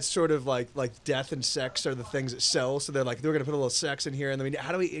it's that sort of like death and sex are the things that sell? So they're like, we're gonna put a little sex in here, and then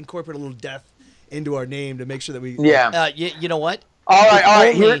how do we incorporate a little death into our name to make sure that we? Yeah. You know what? All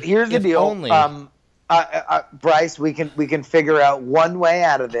right. only- Here's the if deal. only- Bryce, we can figure out one way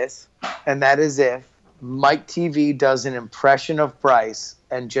out of this, and that is if MikeTV does an impression of Bryce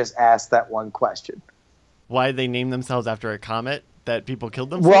and just asks that one question. Why they named themselves after a comet that people killed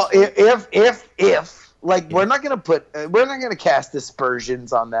themselves? Well, if like we're not gonna cast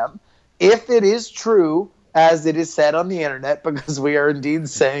aspersions on them. If it is true, as it is said on the internet, because we are indeed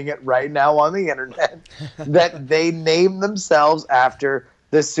saying it right now on the internet, that they named themselves after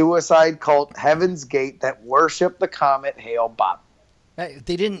the suicide cult Heaven's Gate that worship the comet Hail Bob.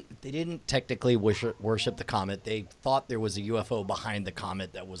 They didn't technically worship the comet. They thought there was a UFO behind the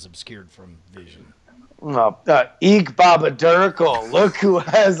comet that was obscured from vision. Eek Baba Durkle. Look who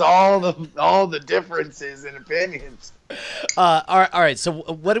has all the differences in opinions. All right. So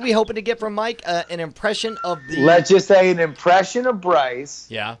what are we hoping to get from Mike? An impression of the. Let's just say an impression of Bryce.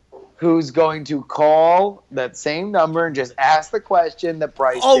 Yeah. Who's going to call that same number and just ask the question that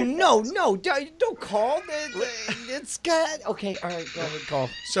Bryce Oh didn't no, ask. don't call. It's good. Okay, all right, go ahead, call.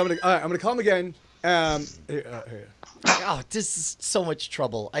 So I'm gonna call him again. Here. Oh, this is so much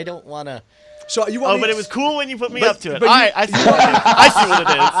trouble. I don't want to. So you want? Oh, me but to- it was cool when you put me But- up to it. but All you- right, I see what it is. I see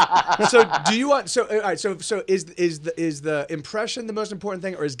what it is. So do you want? So all right. So is the impression the most important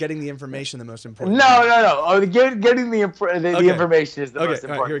thing, or is getting the information the most important? No. thing? Oh, getting the Okay. information is the Okay, most all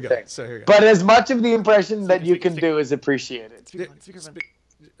right, important here we go. thing. So here we go. But as much of the impression that you can do is appreciated. Speaker, yeah. Which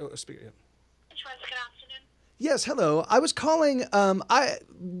one's good afternoon? Yes, hello. I was calling.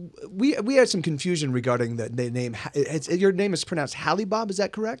 We had some confusion regarding the name. Your name is pronounced Hallie Bob. Is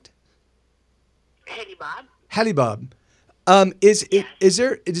that correct? Haley Bob. Hallie Bob. Is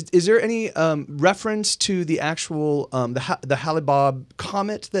there any reference to the actual the Hale-Bopp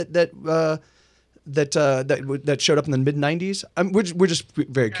comet that showed up in the mid '90s? We're just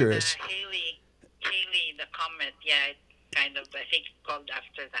very curious. Haley, the comet. Yeah, it kind of. I think it's called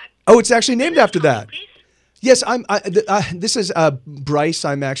after that. Oh, it's actually named after that. Please? Yes, this is Bryce.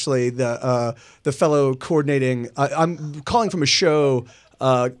 I'm actually the fellow coordinating. I'm calling from a show.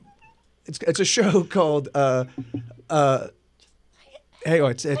 It's a show called. Hey,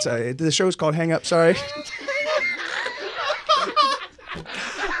 the show is called Hang Up. Sorry.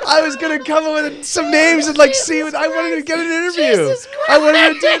 I was gonna come up with some names and like see what I wanted to get an interview. I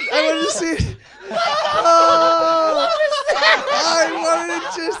wanted to see. Oh, I wanted to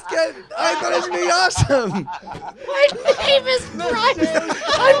just get. I thought it was gonna be awesome. My name is Bryce.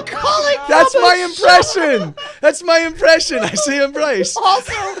 I'm calling. That's my impression. That's my impression. I see him, Bryce.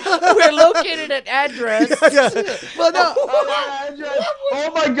 Also, we're located at address. Yeah. Well, no. Oh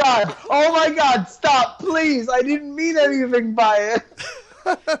my god! Oh my god! Stop, please! I didn't mean anything by it.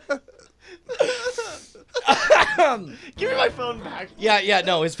 Give me my phone back. Yeah,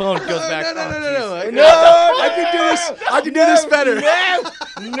 no, his phone goes back. No. I can do this. I can do this better. I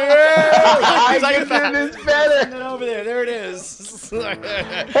can do this better. Over there it is.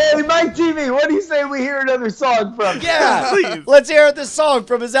 Hey, MikeTV, what do you say we hear another song from? Yeah, please. Let's hear this song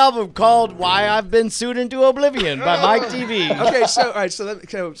from his album called "Why I've Been Sued into Oblivion" by MikeTV. Okay, so all right, so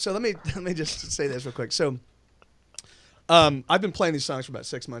let me just say this real quick. So, I've been playing these songs for about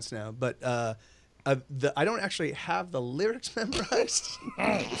 6 months now, but I don't actually have the lyrics memorized.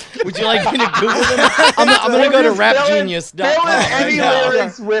 Would you like me to Google them? I'm gonna go to rapgenius.com. Fill in any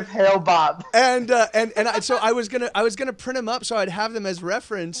lyrics with Hale-Bopp. So I was gonna print them up so I'd have them as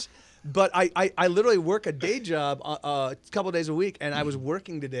reference. But I literally work a day job a couple of days a week, and I was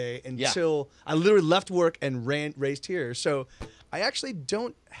working today until I literally left work and raced here. So I actually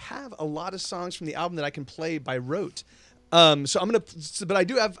don't have a lot of songs from the album that I can play by rote. So I'm gonna, but I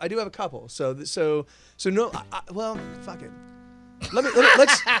do have a couple. So no, well, fuck it.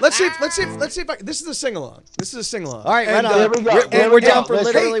 Let's see if this is a sing along. This is a sing along. All right, right on. There we go. We're down for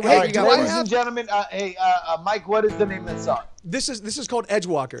literally whatever you got. Ladies and gentlemen, Mike, what is the name of the song? This is called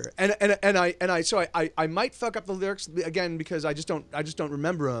Edgewalker, and I might fuck up the lyrics again because I just don't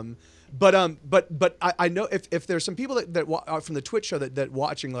remember them. But I know if there's some people that are from the Twitch show that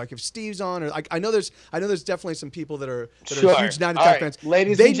watching, like if Steve's on, or like I know there's definitely some people that are huge 9 to 5 fans.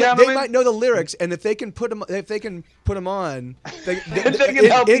 Ladies and gentlemen, they might know the lyrics, and if they can put them on, they can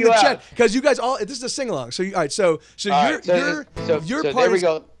help in you the out. chat, because you guys all, this is a sing along. So all right, so your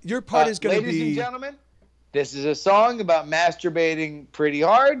part is going to be. Ladies and gentlemen, this is a song about masturbating pretty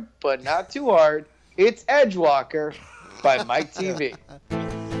hard, but not too hard. It's Edgewalker by MikeTV.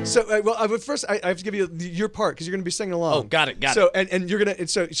 So, but first I have to give you your part because you're going to be singing along. Oh, got it. So, and you're gonna.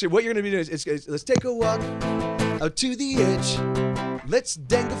 So what you're going to be doing is let's take a walk out to the edge. Let's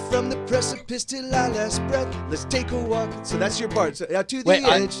dangle from the precipice till our last breath. Let's take a walk. So that's your part. So out to the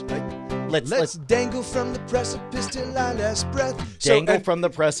edge. Let's dangle from the precipice till our last breath. Dangle from the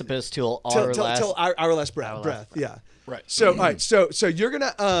precipice till our last breath. Yeah. Right. So all right. So you're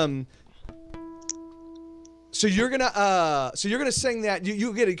gonna So you're gonna sing that.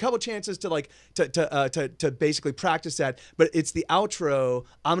 You get a couple chances to basically practice that, but it's the outro.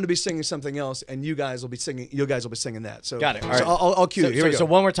 I'm gonna be singing something else, and you guys will be singing. You guys will be singing that. So got it. All right. So I'll cue you. Here we go. So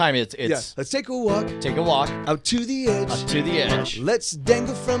one more time. It's Let's take a walk. Take a walk Out to the edge. up to the edge. Let's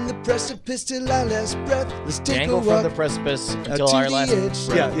dangle from the precipice till our last breath. Let's take Dangle a walk from the precipice out until to our the last edge.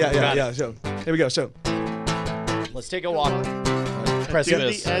 breath. Yeah. So here we go. So Let's take a walk. To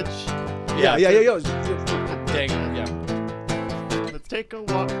Precipice. the edge. yeah. Dangle. Yeah. Let's take a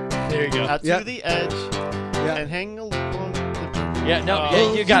walk There you go. out Yeah. to the edge Yeah. and hang along. Yeah. No.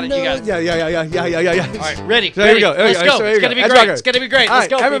 Yeah, you got it. You got it. Yeah. All right. Ready. So here we ready. go. Let's go. So here It's we gonna go. be great. It's gonna be great. All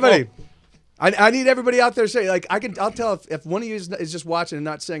Let's right, go, everybody. people. I need everybody out there saying, like, I'll tell if one of you is just watching and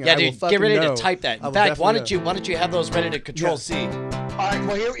not singing. Yeah, I will dude. fucking Get ready know. to type that. I In will fact, why definitely don't you have those ready to Control C? All right,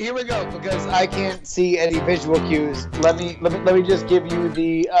 well here we go, because I can't see any visual cues. Let me just give you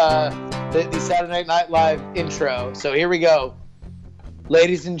the Saturday Night Live intro. So here we go,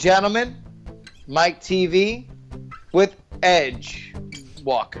 ladies and gentlemen, MikeTV with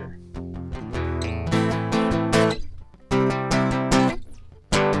Edgewalker.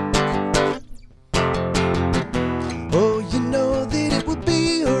 Oh, you know that it will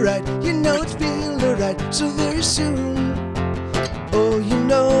be alright. You know it's feel alright so very soon. Oh, you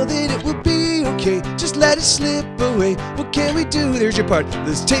know that it will be okay. Just let it slip away. What can we do? There's your part.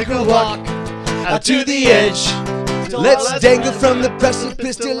 Let's take a walk out to the edge. Let's dangle from the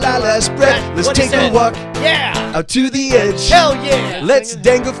precipice till our last breath. Let's take a walk out to the edge. Hell yeah! Let's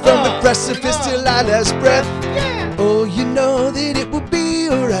dangle from the precipice till our last breath. Oh, you know that it will be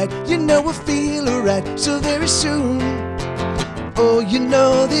alright. You know we'll feel alright so very soon. Oh, you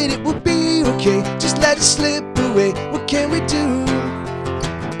know that it will be okay. Just let it slip away. What can we do?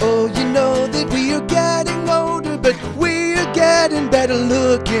 Oh, you know that we are getting older, but we are getting better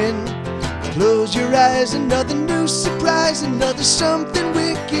looking. Close your eyes, another new surprise, another something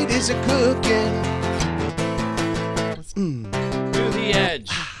wicked is a cooking. To the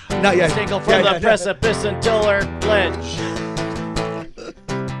edge. Not yet. Dangle from the precipice until our ledge.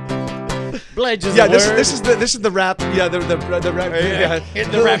 Ledge is the word. This is the rap. Yeah, the rap. Yeah.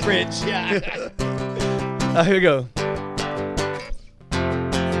 In the rap bridge. Yeah. Here we go.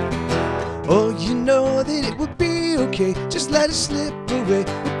 Oh, you know that it will be okay. Just let it slip away.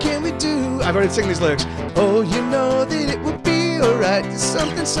 What can we do? I've already sung these lyrics. Oh, you know that it will be alright. There's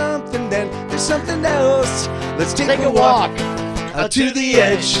something, then there's something else. Let's take a walk out to the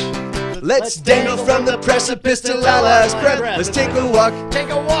edge. Let's dangle from the precipice till our last breath. Let's take a walk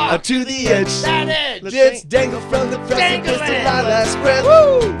out to the edge. That edge. Let's dangle from the precipice till our last breath.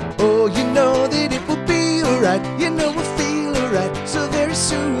 Oh, you know that it will be alright. You know we'll feel alright so very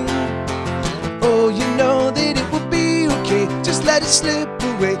soon. Oh, you know that it will be okay. Just let it slip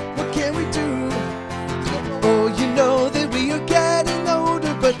away. What can we do? Oh, you know that we are getting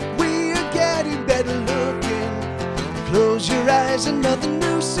older, but we are getting better looking. Close your eyes, another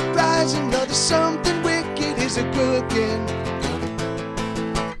new surprise, another something wicked is a cooking.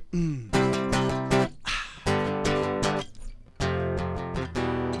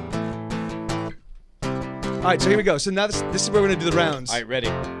 All right, so here we go. So now this is where we're gonna do the rounds. All right, ready.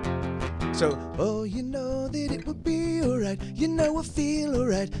 So, oh, you know that it will be alright. You know we'll feel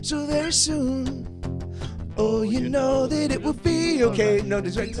alright so very soon. Oh, you know that it will be okay. No,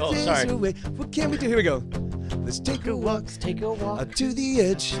 there's right. Oh, sorry. Away. What can we do? Here we go. Let's take a walk out to the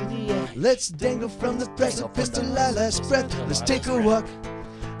edge. Let's dangle from the precipice till our last breath. Let's take a walk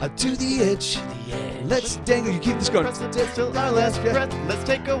out to the edge. Let's dangle. You keep this going. Till our last breath. Let's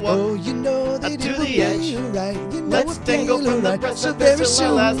take a walk. Oh, you know that to it will the be edge. alright. You know Let's we'll dangle feel from the alright so precipice very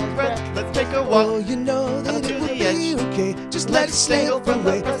till our soon. last breath. Let's take a Oh, walk. you know that to it will the be edge. okay. Just let it Let's slip dangle from the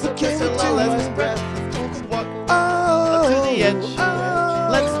away. What precipice can we till our last do? breath. Let's take a walk. Oh, to the edge.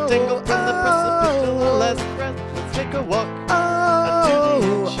 Let's dangle from the precipice till our last breath. Let's take a walk. Oh, to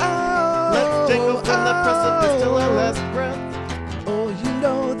the edge. Let's dangle from the precipice till our last breath. Oh, you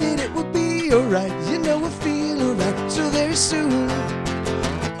know that it will be alright. You know we'll feel alright so very soon.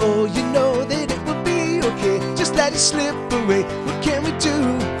 Oh, you know that it will be okay. Just let it slip away. What can we do?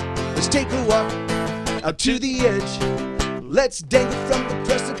 Let's take a walk out to the edge. Let's dangle from the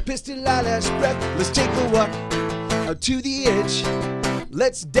precipice till our last breath. Let's take a walk out to the edge.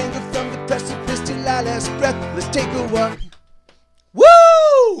 Let's dangle from the precipice till our last breath. Let's take a walk.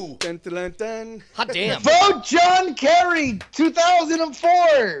 Woo! Dun, dun, dun, dun. Hot damn. Vote John Kerry,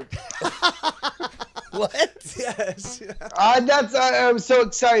 2004. What? Yes. I'm so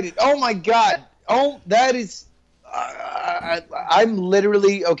excited. Oh my God. Oh, that is. I'm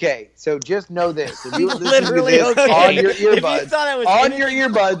literally okay. So just know this: if you listen to Literally this okay. on your If you earbuds, thought I was on your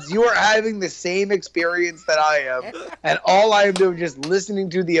earbuds, you are having the same experience that I am, and all I am doing is just listening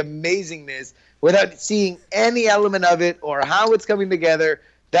to the amazingness without seeing any element of it or how it's coming together.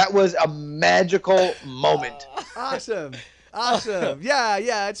 That was a magical moment. Awesome.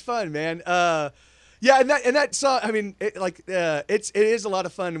 Yeah, it's fun, man. Yeah, and that song. I mean, it is a lot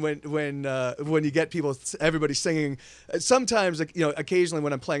of fun when you get everybody singing. Sometimes, like, you know, occasionally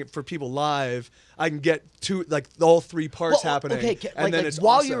when I'm playing it for people live, I can get all three parts happening. Okay, and then it's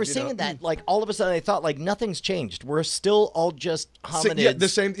while awesome, you were singing that, like all of a sudden I thought like nothing's changed. We're still all just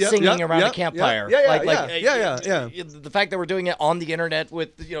hominids singing around a campfire. Yeah. The fact that we're doing it on the internet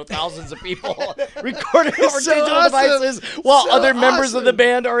with thousands of people recording over so digital awesome. devices while So other members of the awesome.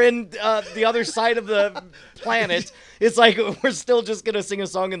 band are in the other side of the planet. It's like we're still just gonna sing a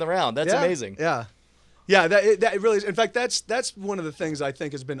song in the round. That's amazing. Yeah, that really is. In fact, that's one of the things I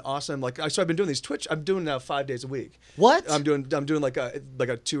think has been awesome. So I've been doing these Twitch. I'm doing now 5 days a week. What? I'm doing like a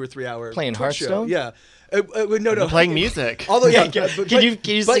 2 or 3 hour Playing Twitch Hearthstone? show. Yeah. No. Playing music. Although Can you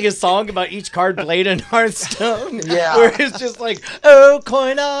sing a song about each card played in Hearthstone? Yeah. Where it's just like, oh,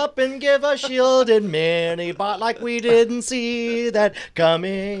 coin up and give a shielded mini bot like we didn't see that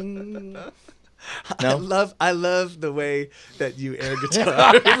coming. No? I love the way that you air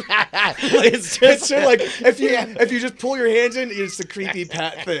guitar. It's It's so like if you just pull your hands in, it's the creepy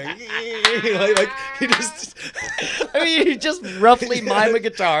Pat thing. like you just I mean, you just roughly mime a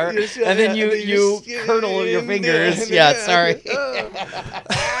guitar, and then you curdle your fingers. Yeah, sorry.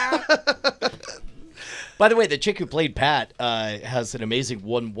 By the way, the chick who played Pat has an amazing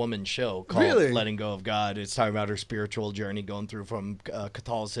one-woman show called Really? Letting Go of God. It's talking about her spiritual journey going through from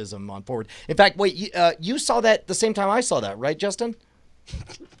Catholicism on forward. In fact, wait, you saw that the same time I saw that, right, Justin?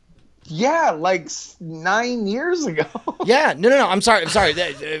 Yeah, like 9 years ago. Yeah, no. I'm sorry.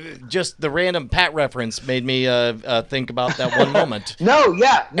 Just the random Pat reference made me think about that one moment. No,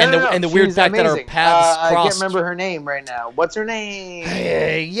 yeah. No. And the weird She's fact that our amazing. paths I crossed. can't remember her name right now. What's her name?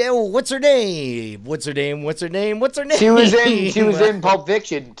 Hey, yeah, what's her name? What's her name? She was in Pulp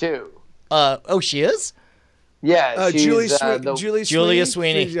Fiction too. She is? Yeah, she's Julia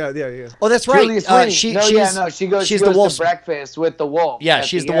Sweeney. Yeah. Oh, that's right. Julia Sweeney. She goes she's to the wolf's breakfast with the wolf. Yeah, at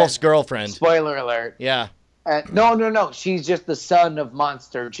she's the end. wolf's girlfriend. Spoiler alert. Yeah. No. She's just the son of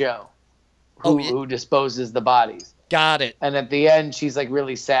Monster Joe, who disposes the bodies. Got it. And at the end, she's like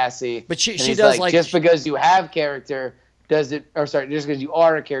really sassy. But she he's does like just because you have character just because you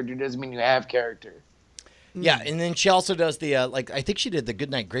are a character doesn't mean you have character. Yeah, and then she also does the I think she did the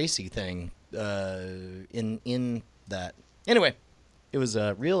Goodnight Gracie thing in that. Anyway, it was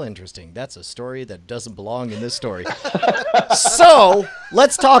real interesting. That's a story that doesn't belong in this story. So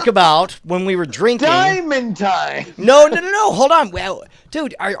let's talk about when we were drinking. Diamond time. No. Hold on. Well,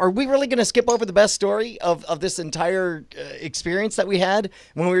 dude, are we really going to skip over the best story of this entire experience that we had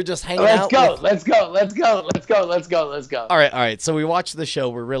when we were just hanging out? Let's go. All right. So we watched the show.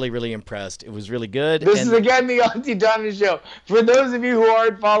 We're really, really impressed. It was really good. This is again the Auntie Donna show. For those of you who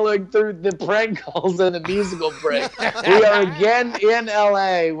aren't following through the prank calls and the musical break, we are again in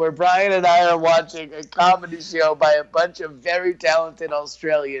LA where Brian and I are watching a comedy show by a bunch of very talented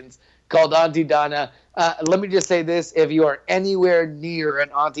Australians called Auntie Donna. Let me just say this. If you are anywhere near an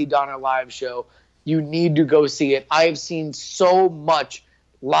Auntie Donna live show, you need to go see it. I have seen so much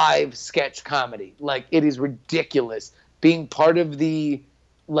live sketch comedy. Like, it is ridiculous. Being part of the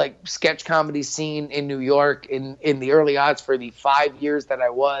sketch comedy scene in New York in the early aughts for the 5 years that I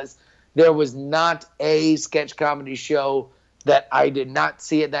was, there was not a sketch comedy show that I did not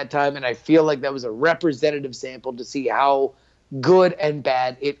see at that time, and I feel like that was a representative sample to see how good and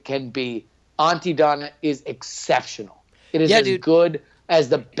bad it can be. Auntie Donna is exceptional. It is as good as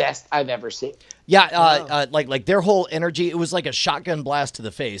the best I've ever seen. Yeah, like their whole energy, it was like a shotgun blast to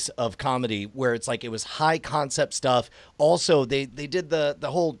the face of comedy, where it's like it was high concept stuff. Also, they did the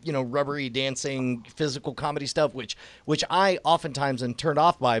whole rubbery dancing physical comedy stuff, which I oftentimes am turned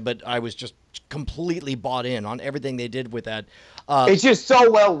off by, but I was just completely bought in on everything they did with that. It's just so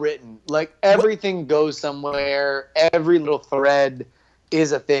well written. Like, everything goes somewhere. Every little thread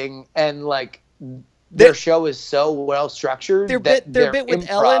is a thing, and their show is so well structured. Their bit with improv,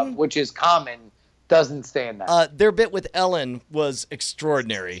 Ellen, which is common, doesn't stand that. Their bit with Ellen was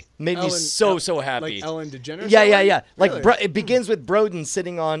extraordinary. Made me so happy. Like Ellen DeGeneres? Yeah. Like Really? it begins with Broden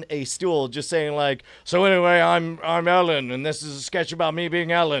sitting on a stool, just saying so anyway, I'm Ellen, and this is a sketch about me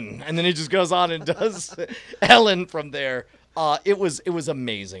being Ellen, and then he just goes on and does Ellen from there. It was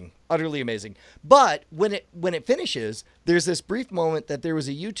amazing, utterly amazing. But when it finishes, there's this brief moment that there was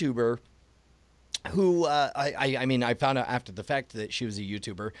a YouTuber who I found out after the fact that she was a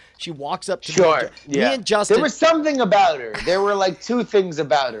YouTuber. She walks up to me and Justin. There was something about her. There were two things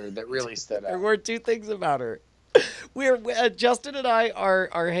about her that really stood out. There were two things about her. Justin and I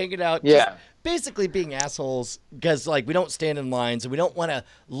are hanging out. Yeah. Basically being assholes because we don't stand in lines and we don't want to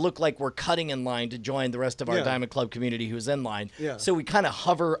look like we're cutting in line to join the rest of our Diamond Club community who's in line. Yeah. So we kind of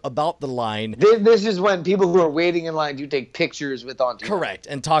hover about the line. This is when people who are waiting in line do take pictures with Auntie Donna. Correct.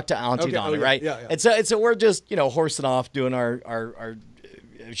 And talk to Auntie Donna, right? Yeah. And so we're just, horsing off doing our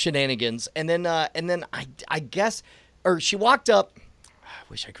shenanigans. And then I guess, or she walked up. I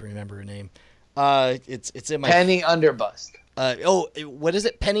wish I could remember her name. It's in my Penny Underbust. What is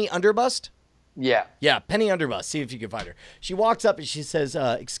it? Penny Underbust? Yeah, Penny Underbust. See if you can find her. She walks up and she says,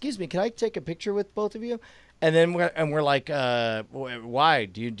 "Excuse me, can I take a picture with both of you?" And then we're like, "Why?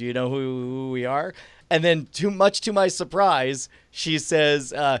 Do you know who we are?" And then, too much to my surprise, she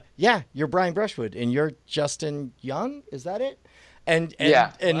says, "Yeah, you're Brian Brushwood, and you're Justin Young. Is that it?" And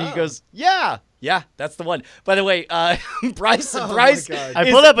he goes, "Yeah, that's the one." By the way, Bryce,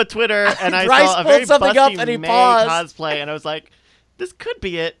 I pulled up a Twitter and I Bryce saw a very something up busty and he May paused. cosplay, and I was like, "This could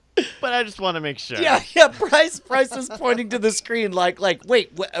be it." But I just want to make sure. Yeah. Bryce is pointing to the screen like,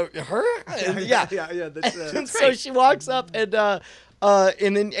 wait, her? Yeah. That's And so she walks up and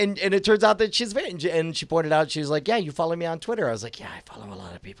And then and it turns out that she's very, and she pointed out, she's like, yeah, you follow me on Twitter. I was like, yeah, I follow a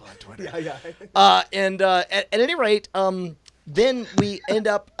lot of people on Twitter. And at any rate, then we end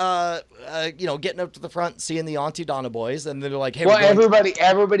up, getting up to the front, seeing the Auntie Donna boys, and they're like, hey, well,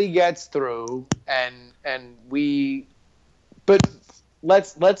 everybody gets through, and we, but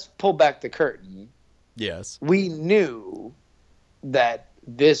let's pull back the curtain. Yes. We knew that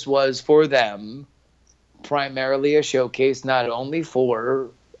this was for them primarily a showcase, not only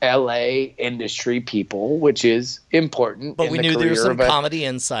for LA industry people, which is important. But we knew there were some comedy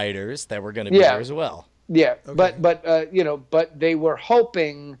insiders that were going to be there as well. Yeah, okay. But they were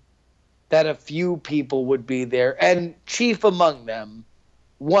hoping that a few people would be there, and chief among them,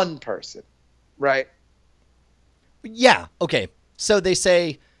 one person, right? Yeah. Okay. So they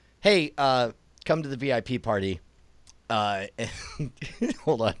say, hey, come to the VIP party.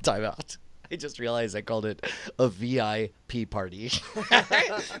 Hold on, time out. I just realized I called it a VIP party.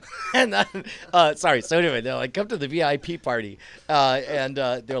 And then, sorry. So anyway, they're like, come to the VIP party. And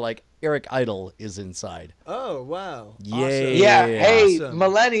they're like, Eric Idle is inside. Oh, wow. Yeah. Awesome. Yeah. Hey, awesome.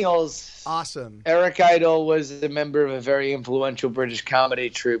 millennials. Awesome. Eric Idle was a member of a very influential British comedy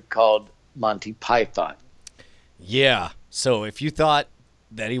troupe called Monty Python. Yeah. So if you thought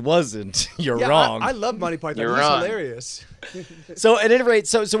that he wasn't, you're wrong. I love Monty Python. You're He's wrong. hilarious. So at any rate,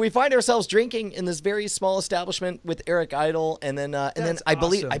 so we find ourselves drinking in this very small establishment with Eric Idle, and then I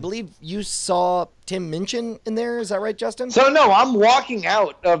believe you saw Tim Minchin in there. Is that right, Justin? So no, I'm walking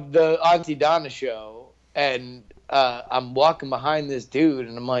out of the Auntie Donna show, and I'm walking behind this dude,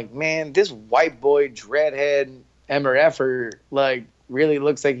 and I'm like, man, this white boy dreadhead MRFer like really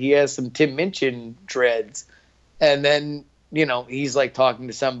looks like he has some Tim Minchin dreads, and then. He's like talking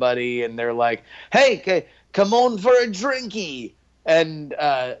to somebody, and they're like, "Hey, come on for a drinky." And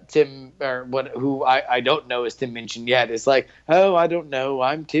Tim, who I don't know is Tim Minchin yet, is like, "Oh, I don't know.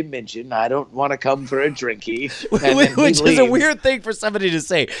 I'm Tim Minchin. I don't want to come for a drinky." Which is a weird thing for somebody to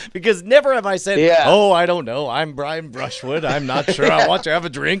say, because never have I said, "Oh, I don't know. I'm Brian Brushwood. I'm not sure. I want to have a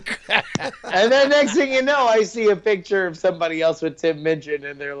drink." And then next thing you know, I see a picture of somebody else with Tim Minchin,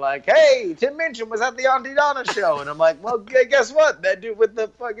 and they're like, "Hey, Tim Minchin was at the Auntie Donna show." And I'm like, "Well, guess what? That dude with the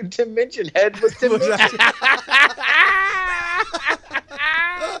fucking Tim Minchin head was Tim Minchin."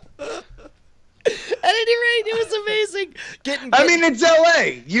 At any rate, it was amazing. I mean, it's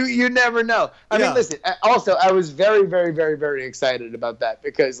LA. You never know. I mean, listen. Also, I was very, very, very, very excited about that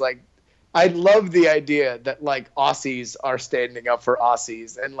because, like, I love the idea that like Aussies are standing up for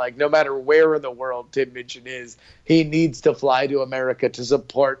Aussies, and like no matter where in the world Tim Minchin is, he needs to fly to America to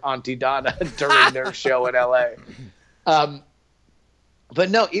support Auntie Donna during their show in LA. But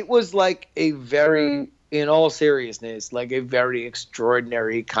no, it was like a very, in all seriousness, like a very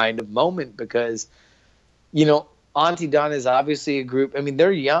extraordinary kind of moment because, Auntie Donna is obviously a group. I mean,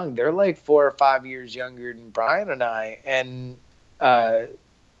 they're young. They're like 4 or 5 years younger than Brian and I. And,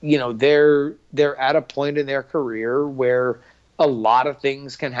 they're at a point in their career where a lot of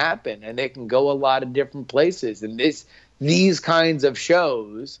things can happen and they can go a lot of different places. And these kinds of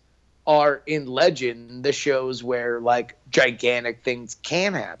shows are in legend, the shows where like gigantic things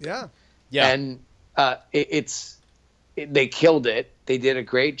can happen. Yeah. Yeah. And, they killed it. They did a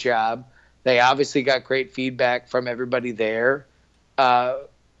great job. They obviously got great feedback from everybody there,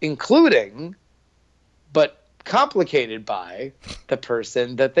 including, but complicated by the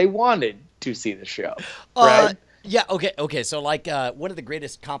person that they wanted to see the show. Right? Yeah. Okay. So like one of the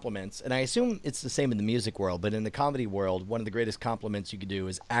greatest compliments, and I assume it's the same in the music world, but in the comedy world, one of the greatest compliments you could do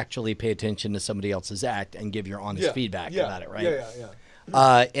is actually pay attention to somebody else's act and give your honest feedback about it. Right. Yeah.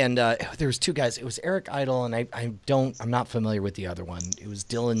 And there was 2 guys. It was Eric Idle, and I'm not familiar with the other one. It was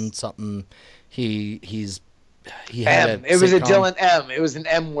Dylan something. He had it was a Dylan M. It was an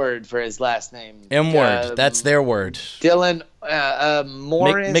M word for his last name. M word. That's their word. Dylan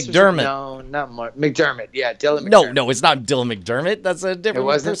Morris. McDermott. No, not Morris. McDermott. Yeah, Dylan McDermott. No, it's not Dylan McDermott. That's a different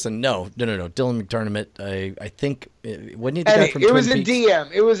wasn't? person. No. Dylan McDermott. I think wasn't he the guy from It Twin was Peaks? a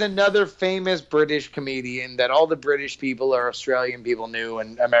DM. It was another famous British comedian that all the British people or Australian people knew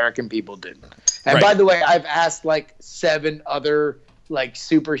and American people didn't. And by the way, I've asked like 7 other like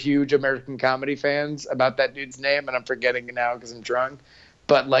super huge American comedy fans about that dude's name, and I'm forgetting it now because I'm drunk.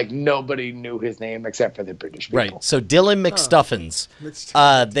 But like nobody knew his name except for the British people. Right. So Dylan McStuffins.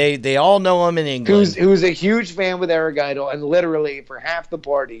 They all know him in England. Who's a huge fan with Eric Idle, and literally for half the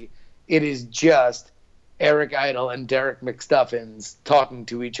party, it is just Eric Idle and Derek McStuffins talking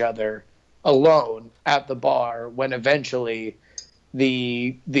to each other alone at the bar. When eventually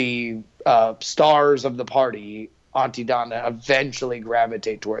the stars of the party, Auntie Donna, eventually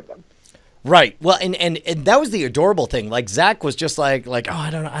gravitate toward them. Right. Well, and that was the adorable thing. Like Zach was just like, oh, I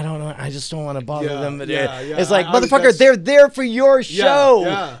don't know. I just don't want to bother them. It's like, motherfucker, they're there for your show.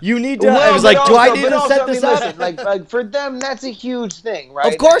 yeah. You need to. Well, I was like, do I need to set I mean, this up? listen, like for them, that's a huge thing,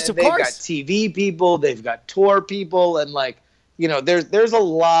 right? Of course. They've got TV people, they've got tour people, and like, you know, there's a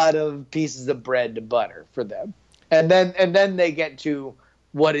lot of pieces of bread to butter for them, and then they get to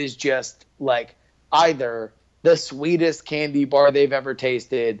what is just like either the sweetest candy bar they've ever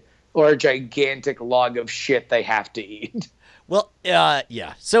tasted or a gigantic log of shit they have to eat. Well,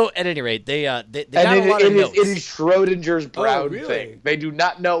 yeah. So at any rate, they got a lot of notes. It is Schrodinger's brown really? thing. They do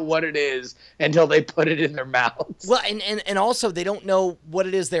not know what it is until they put it in their mouths. Well, and also they don't know what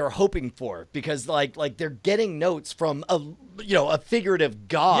it is they were hoping for, because like they're getting notes from a figurative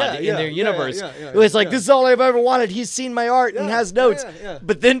god in their universe. It's like, this is all I've ever wanted. He's seen my art and has notes.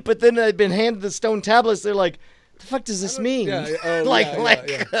 But then they've been handed the stone tablets. They're like, the fuck does this mean? I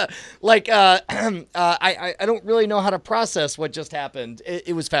don't really know how to process what just happened.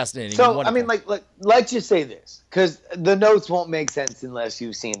 It was fascinating. So, I mean, like, let's just say this, because the notes won't make sense unless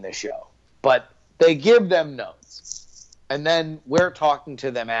you've seen the show. But they give them notes, and then we're talking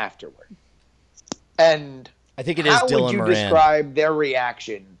to them afterward. And I think it is how Dylan would you Moran. describe their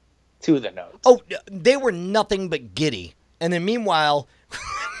reaction to the notes? Oh, they were nothing but giddy. And then meanwhile,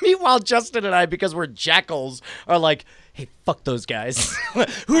 Justin and I, because we're jackals, are like, hey, fuck those guys.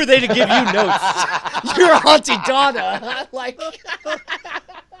 Who are they to give you notes? You're Auntie Donna. Like,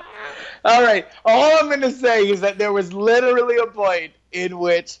 all right. All I'm going to say is that there was literally a point in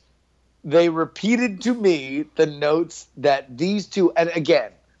which they repeated to me the notes that these two, and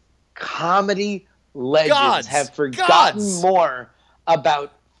again, comedy legends have forgotten more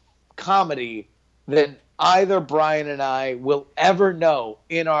about comedy than either Brian and I will ever know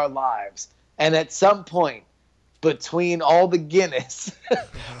in our lives. And at some point, between all the Guinness,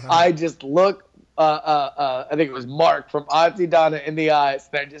 I just look, I think it was Mark from Auntie Donna in the eyes,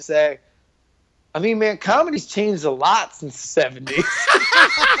 and I just say, I mean, man, comedy's changed a lot since the 70s.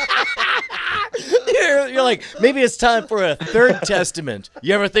 You're like, maybe it's time for a third testament.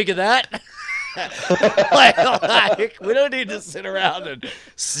 You ever think of that? like, we don't need to sit around and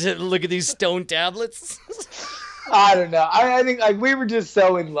look at these stone tablets. I don't know. I think like we were just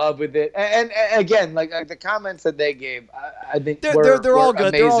so in love with it, and again, like the comments that they gave, I think they're all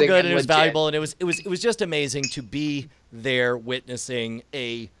good. They're all good, and it was valuable, and it was just amazing to be there witnessing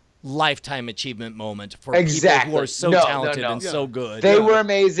a lifetime achievement moment for people who are so talented and so good. They were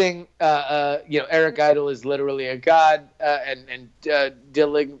amazing. Eric Idle is literally a god, and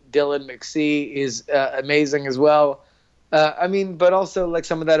Dylan McSee is amazing as well. I mean, but also like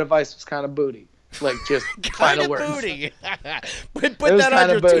some of that advice was kind of booty, like just kind of booty. Put that on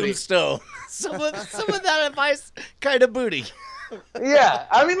your tombstone. Some of that advice kind of booty. Yeah,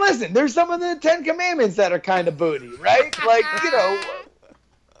 I mean, listen, there's some of the 10 Commandments that are kind of booty, right? Like,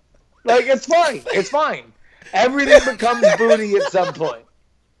 like, it's fine. It's fine. Everything becomes booty at some point.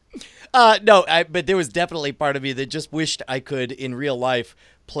 But there was definitely part of me that just wished I could, in real life,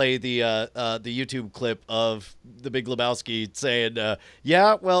 play the YouTube clip of the Big Lebowski saying,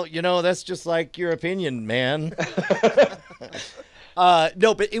 yeah, well, that's just like your opinion, man.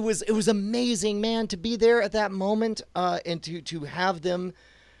 No, but it was amazing, man, to be there at that moment and to have them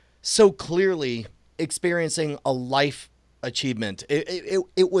so clearly experiencing a life achievement.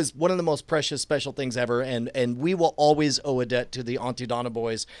 It was one of the most precious, special things ever, and we will always owe a debt to the Auntie Donna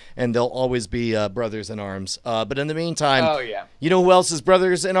boys, and they'll always be brothers in arms. But in the meantime, oh yeah, you know who else is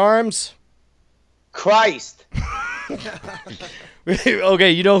brothers in arms? Christ.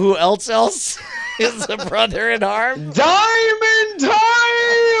 Okay, you know who else is a brother in arms? Diamond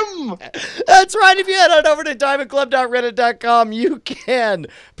Time! That's right. If you head on over to diamondclub.reddit.com, you can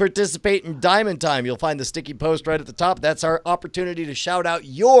participate in Diamond Time. You'll find the sticky post right at the top. That's our opportunity to shout out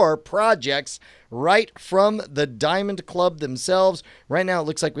your projects right from the Diamond Club themselves. Right now, it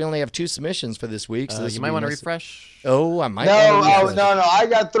looks like we only have 2 submissions for this week. So you might want to refresh. Oh, I might. No, I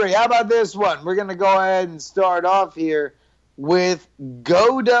got 3. How about this one? We're gonna go ahead and start off here with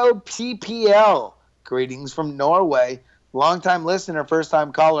Godo PPL. Greetings from Norway. Longtime listener,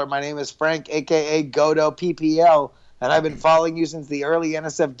 first-time caller. My name is Frank, a.k.a. Godo PPL, and I've been following you since the early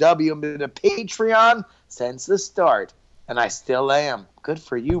NSFW and been a Patreon since the start, and I still am. Good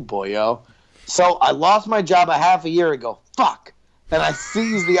for you, boyo. So I lost my job a half a year ago. Fuck. And I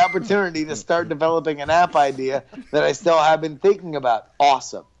seized the opportunity to start developing an app idea that I still have been thinking about.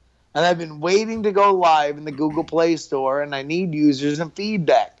 Awesome. And I've been waiting to go live in the Google Play Store, and I need users and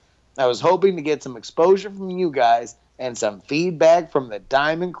feedback. I was hoping to get some exposure from you guys and some feedback from the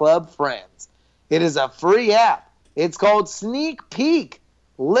Diamond Club friends. It is a free app. It's called Sneak Peek.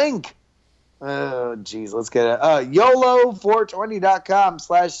 Link Oh, geez, let's get it.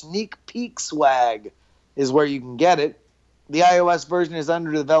 YOLO420.com/sneak peek swag is where you can get it. The iOS version is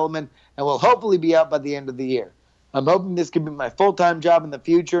under development and will hopefully be out by the end of the year. I'm hoping this could be my full-time job in the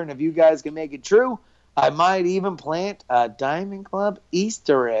future, and if you guys can make it true, I might even plant a Diamond Club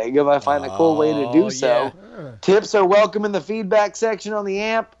Easter egg if I find a cool way to do so. Yeah. Tips are welcome in the feedback section on the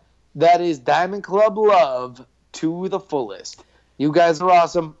app. That is Diamond Club love to the fullest. You guys are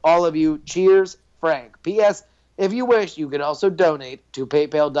awesome. All of you. Cheers, Frank. P.S. If you wish, you can also donate to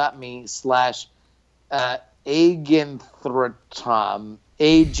paypal.me/Agenthratom.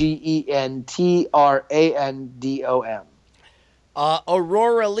 Agentrandom.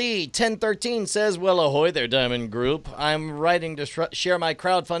 Aurora Lee 1013 says, well, ahoy there, Diamond Group. I'm writing to share my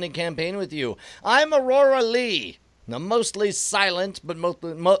crowdfunding campaign with you. I'm Aurora Lee, a mostly silent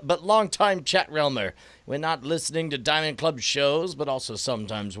but long-time chat realmer. We're not listening to Diamond Club shows, but also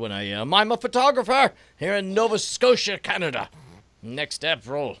sometimes when I am. I'm a photographer here in Nova Scotia, Canada. Next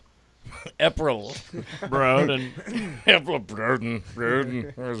April. April. Broden. April Broden.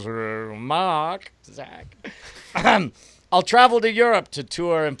 Mark. Zach. I'll travel to Europe to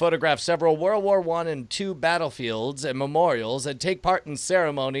tour and photograph several World War I and II battlefields and memorials and take part in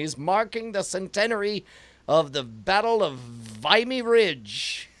ceremonies marking the centenary of the Battle of Vimy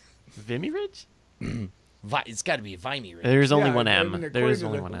Ridge. Vimy Ridge? It's got to be Vimy Ridge. There's only Yeah, one I M. mean, There's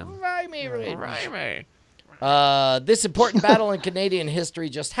according only to one M. Vimy Ridge. Right. This important battle in Canadian history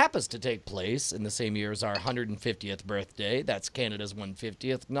just happens to take place in the same year as our 150th birthday. That's Canada's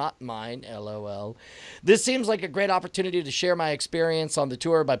 150th, not mine, LOL. This seems like a great opportunity to share my experience on the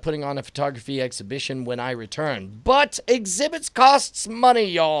tour by putting on a photography exhibition when I return. But exhibits costs money,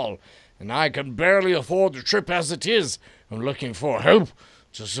 y'all, and I can barely afford the trip as it is. I'm looking for help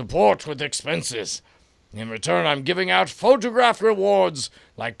to support with expenses. In return, I'm giving out photograph rewards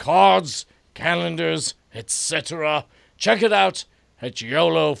like cards, calendars, etc. Check it out at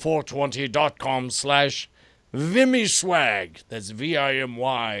YOLO420.com/VimmySwag. That's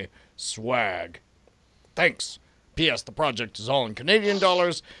VIMY swag. Thanks. P.S. The project is all in Canadian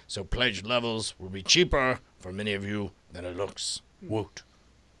dollars, so pledge levels will be cheaper for many of you than it looks. Woot.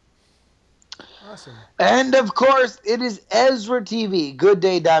 Awesome. And of course, it is Ezra TV. Good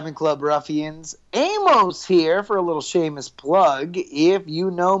day, Diamond Club Ruffians. Amos here for a little shameless plug. If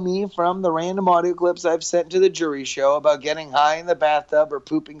you know me from the random audio clips I've sent to the jury show about getting high in the bathtub or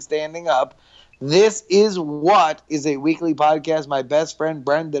pooping standing up, This Is What is a weekly podcast my best friend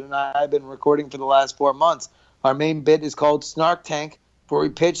Brendan and I have been recording for the last 4 months. Our main bit is called Snark Tank, where we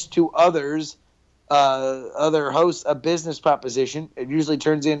pitch to other hosts a business proposition. It usually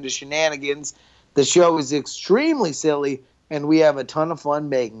turns into shenanigans. The show is extremely silly, and we have a ton of fun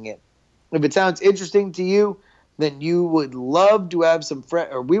making it. If it sounds interesting to you, then you would love to have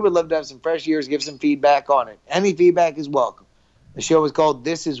we would love to have some fresh ears, give some feedback on it. Any feedback is welcome. The show is called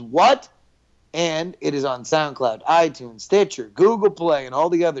This Is What, and it is on SoundCloud, iTunes, Stitcher, Google Play, and all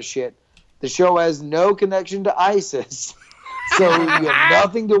the other shit. The show has no connection to ISIS, so you have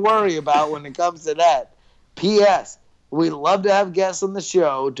nothing to worry about when it comes to that. P.S. We love to have guests on the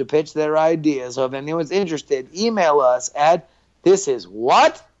show to pitch their ideas, so if anyone's interested, email us at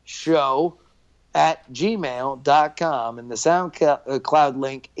thisiswhatshow@gmail.com, and the SoundCloud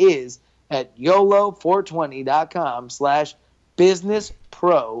link is at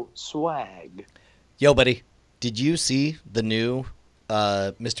YOLO420.com/businessproswag. Yo, buddy, did you see the new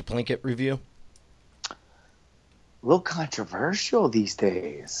Mr. Plinkett review? A little controversial these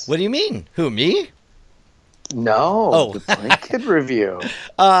days. What do you mean? Who, me? No, the Plinkett review.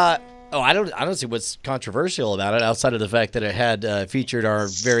 I don't see what's controversial about it outside of the fact that it had featured our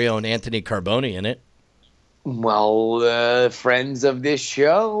very own Anthony Carboni in it. Well, friends of this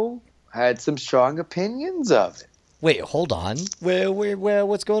show had some strong opinions of it. Wait, hold on.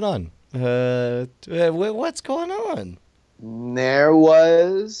 What's going on? What's going on? There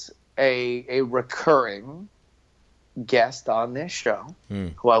was a recurring guest on this show,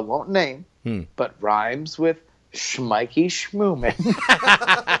 who I won't name, but rhymes with Schmikey Schmoomin.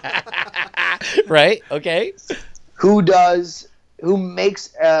 Right? Okay. Who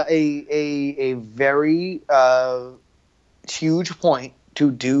makes a very huge point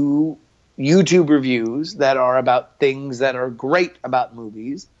to do YouTube reviews that are about things that are great about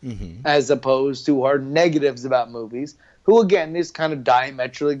movies, as opposed to are negatives about movies. Who again is kind of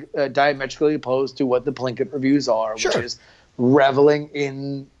diametrically opposed to what the Plinkett reviews are, which is reveling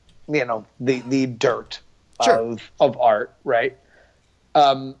in the dirt of art, right?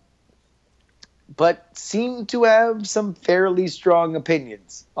 But seem to have some fairly strong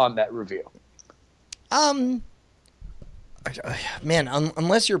opinions on that review. Man,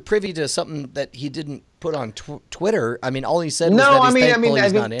 unless you're privy to something that he didn't put on Twitter, I mean, all he said was No, that I he's mean, thankful I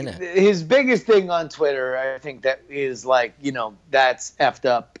he's think not in it. his biggest thing on Twitter, I think that is like, that's effed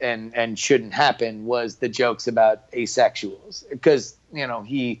up and shouldn't happen, was the jokes about asexuals. Because,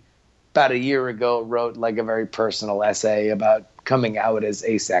 he about a year ago wrote like a very personal essay about coming out as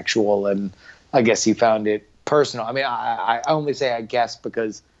asexual, and I guess he found it personal. I mean, I only say I guess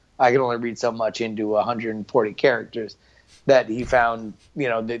because I can only read so much into 140 characters, that he found,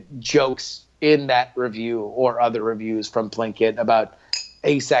 the jokes in that review or other reviews from Plinkett about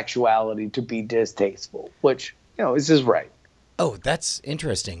asexuality to be distasteful, which, is his right. Oh, that's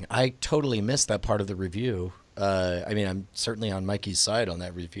interesting. I totally missed that part of the review. I mean, I'm certainly on Mikey's side on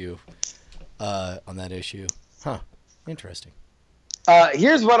that review, on that issue. Huh. Interesting.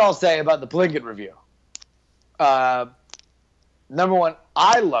 Here's what I'll say about the Plinkett review. Number one,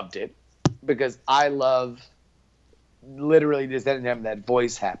 I loved it because I love literally just anytime that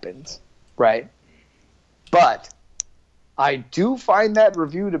voice happens, right? But I do find that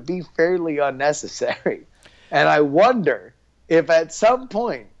review to be fairly unnecessary. And I wonder if at some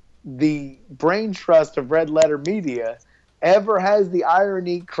point the brain trust of Red Letter Media ever has the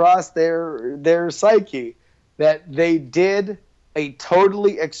irony cross their psyche that they did a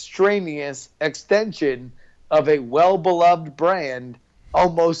totally extraneous extension of a well-beloved brand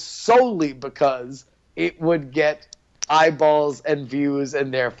almost solely because it would get eyeballs and views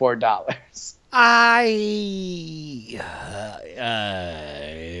and therefore dollars. You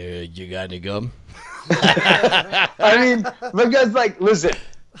got any gum? I mean, because, listen,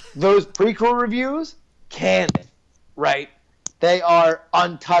 those prequel reviews, canon, right? They are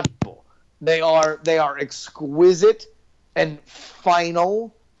untouchable. They are exquisite and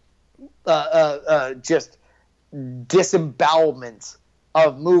final, just disembowelments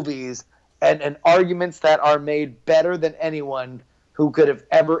of movies and arguments that are made better than anyone who could have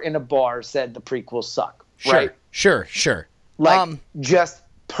ever in a bar said the prequels suck. Right? Sure. Just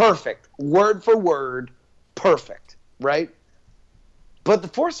perfect, word for word, perfect, right? But The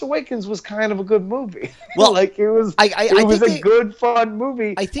Force Awakens was kind of a good movie. Well, it was a good, fun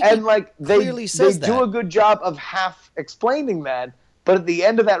movie. I think and they says do that. a good job of half explaining that. But at the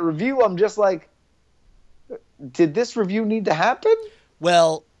end of that review, I'm just like, did this review need to happen?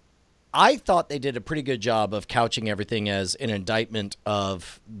 Well, I thought they did a pretty good job of couching everything as an indictment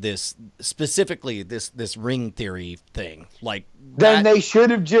of this, specifically this ring theory thing. Then they should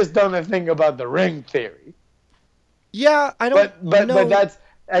have just done a thing about the ring theory. Yeah, I don't. But that's,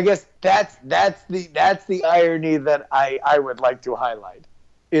 I guess that's the irony that I would like to highlight,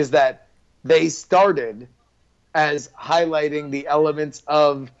 is that they started as highlighting the elements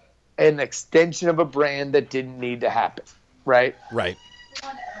of an extension of a brand that didn't need to happen, right? Right.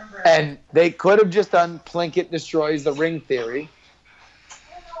 And they could have just done Plinkett destroys the ring theory.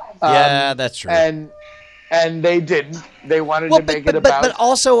 Yeah, that's true. And they didn't. They wanted to make it about. But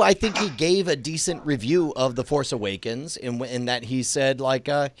also, I think he gave a decent review of The Force Awakens in that he said,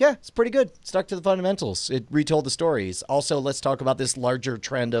 yeah, it's pretty good. Stuck to the fundamentals. It retold the stories. Also, let's talk about this larger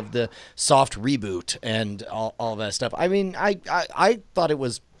trend of the soft reboot and all that stuff. I mean, I thought it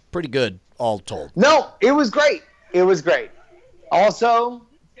was pretty good, all told. No, it was great. It was great. Also,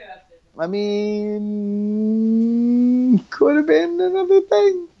 I mean, could have been another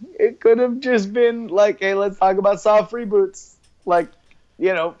thing. It could have just been hey, let's talk about soft reboots. Because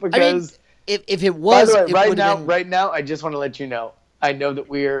I mean, if it was, by the way, it right now, I just want to let you know. I know that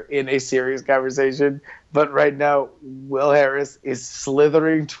we're in a serious conversation, but right now, Will Harris is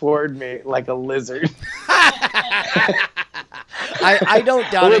slithering toward me like a lizard. I don't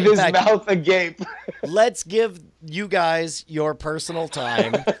doubt with it. With his mouth agape. Let's give you guys your personal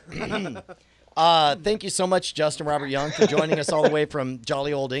time. Thank you so much, Justin Robert Young, for joining us all the way from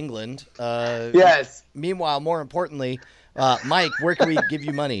jolly old England. Yes. Meanwhile, more importantly, Mike, where can we give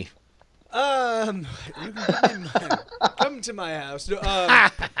you money? You can give me money. Come to my house. Yeah.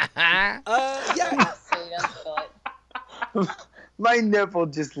 My nipple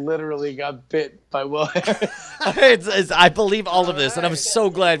just literally got bit by Will Harris. I believe all of this, and I'm so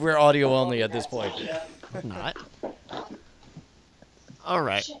glad we're audio only at this point. Not. All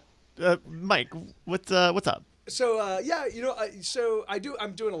right. Mike, what's up? So yeah,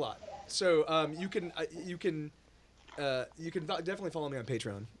 I'm doing a lot. So you can definitely follow me on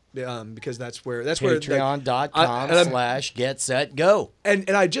Patreon. Because that's where Patreon.com/GetSetGo. And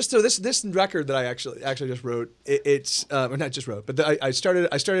I just this record that I actually just wrote, it's or not just wrote, but I started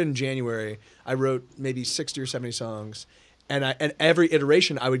in January. I wrote maybe 60 or 70 songs, and every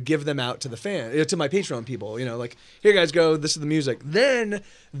iteration I would give them out to the to my Patreon people, here guys go, this is the music. Then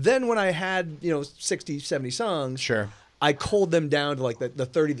when I had 60, 70 songs, sure, I culled them down to like the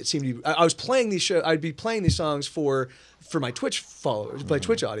 30 that seemed to be. I was playing these shows. I'd be playing these songs for my Twitch followers, my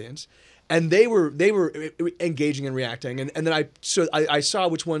Twitch audience, and they were engaging and reacting. And then I saw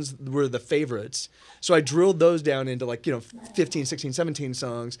which ones were the favorites. So I drilled those down into like 15, 16, 17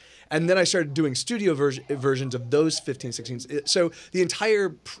 songs, and then I started doing studio versions of those 15, 16. So the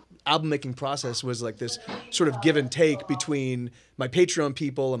entire album making process was like this sort of give and take between my Patreon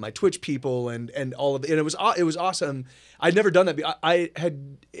people and my Twitch people and all of it. And it was awesome. I'd never done that. I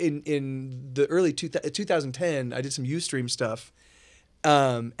had in the early 2010, I did some Ustream stuff.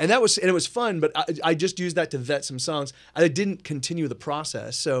 And it was fun, but I just used that to vet some songs. I didn't continue the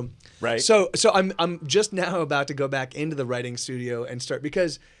process. So I'm just now about to go back into the writing studio and start,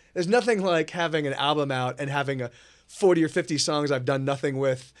 because there's nothing like having an album out and having a 40 or 50 songs I've done nothing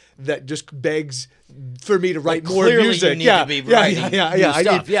with that just begs for me to write more music. To be writing I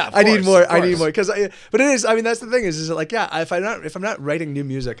need more. Because but it is. I mean, that's the thing is like if I'm not writing new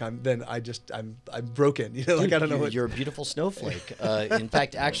music, I'm broken. Like I don't know. You're a beautiful snowflake. In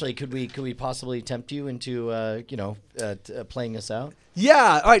fact, actually, could we possibly tempt you into playing us out?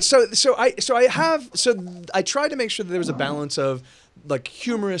 Yeah. All right. So I tried to make sure that there was a balance of like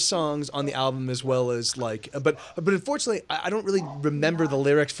humorous songs on the album as well as like, but unfortunately I don't really remember the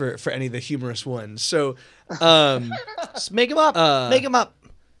lyrics for any of the humorous ones. So just make them up. Make them up.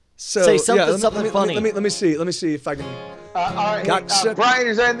 So say something funny. Let me see if I can. All right, Brian,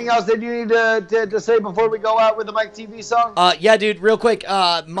 is there anything else that you need to say before we go out with the MikeTV song? Yeah, dude, real quick.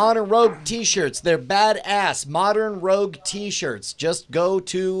 Modern Rogue t-shirts. They're badass. Modern Rogue t-shirts. Just go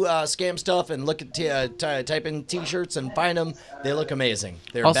to Scam Stuff and look at type in t-shirts and find them. They look amazing.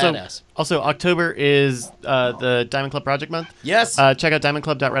 They're badass. Also, October is the Diamond Club Project Month. Yes. Check out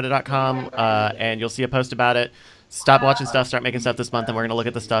diamondclub.reddit.com and you'll see a post about it. Stop watching stuff, start making stuff this month, and we're going to look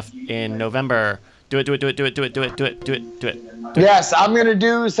at the stuff in November. Do it. Yes, I'm going to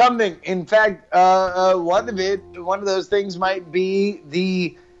do something. In fact, one of those things might be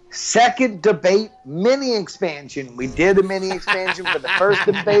the second debate mini expansion. We did a mini expansion for the first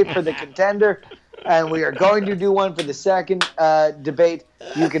debate for the contender, and we are going to do one for the second debate.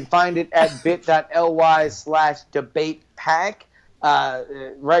 You can find it at bit.ly/debatepack.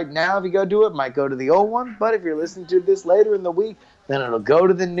 Right now, if you go do it, might go to the old one, but if you're listening to this later in the week, then it'll go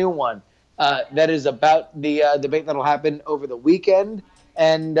to the new one. That is about the debate that'll happen over the weekend.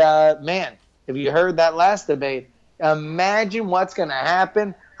 And man, if you heard that last debate, imagine what's going to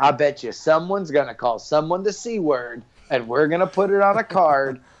happen. I bet you someone's going to call someone the C word, and we're going to put it on a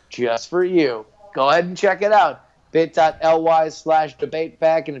card just for you. Go ahead and check it out.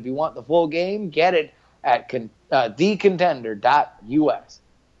 bit.ly/debatepack. And if you want the full game, get it at thecontender.us.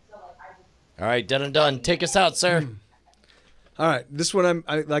 All right, done and done. Take us out, sir. All right, this one,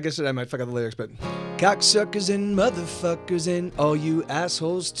 like I said, I might fuck up the lyrics, but cocksuckers and motherfuckers and all you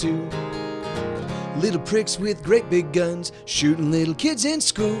assholes too. Little pricks with great big guns shooting little kids in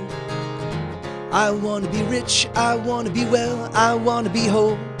school. I want to be rich, I want to be well, I want to be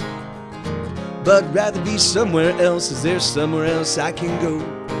whole. But rather be somewhere else, is there somewhere else I can go?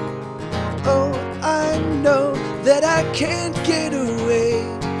 Oh, I know that I can't get away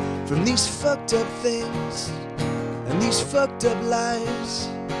from these fucked up things, and these fucked up lies,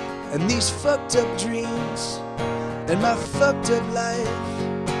 and these fucked up dreams, and my fucked up life,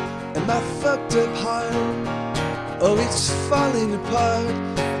 and my fucked up heart. Oh, it's falling apart,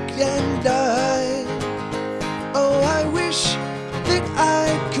 and I wish that I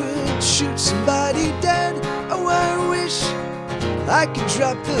could shoot somebody dead. Oh, I wish I could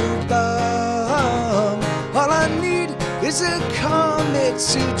drop the bomb. All I need is a comet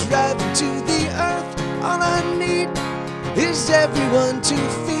to drive into the earth. All I need is everyone to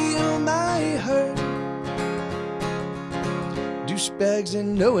feel my hurt. Douchebags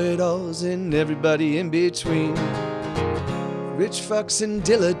and know-it-alls and everybody in between. Rich fucks and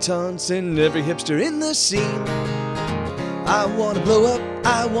dilettantes and every hipster in the scene. I want to blow up,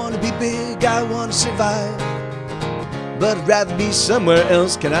 I want to be big, I want to survive, but I'd rather be somewhere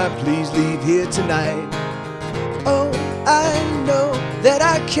else. Can I please leave here tonight? Oh, I know that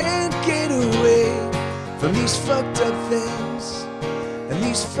I can't get away from these fucked up things, and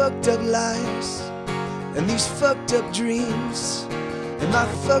these fucked up lies, and these fucked up dreams, and my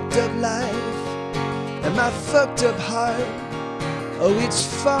fucked up life, and my fucked up heart. Oh, it's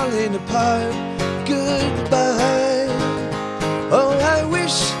falling apart. Goodbye. Oh, I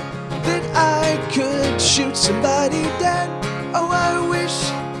wish that I could shoot somebody dead. Oh, I wish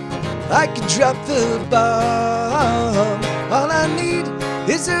I could drop the bomb. All I need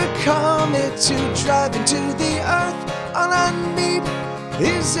is a comet to drive into the earth. All I need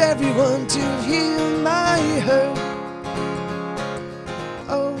is everyone to heal my hurt.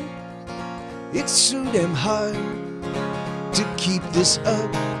 It's so damn hard to keep this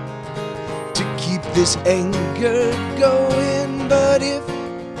up, to keep this anger going. But if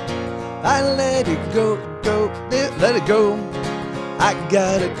I let it go, let it go, I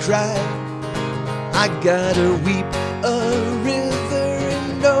gotta cry, I gotta weep a river.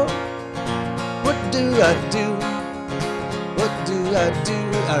 And oh, what do I do? What do I do?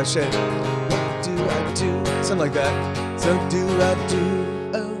 Oh shit. What do I do? Something like that. So do I do?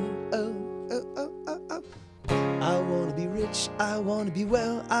 I wanna be rich, I wanna be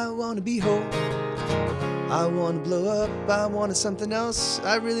well, I wanna be whole. I wanna blow up, I wanted something else,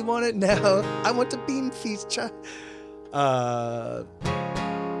 I really want it now. I want a bean feast.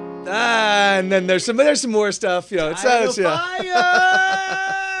 And then there's some more stuff, you know. It's Fire!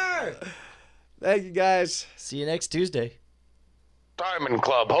 Thank you guys. See you next Tuesday. Diamond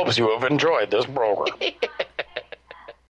Club hopes you have enjoyed this program.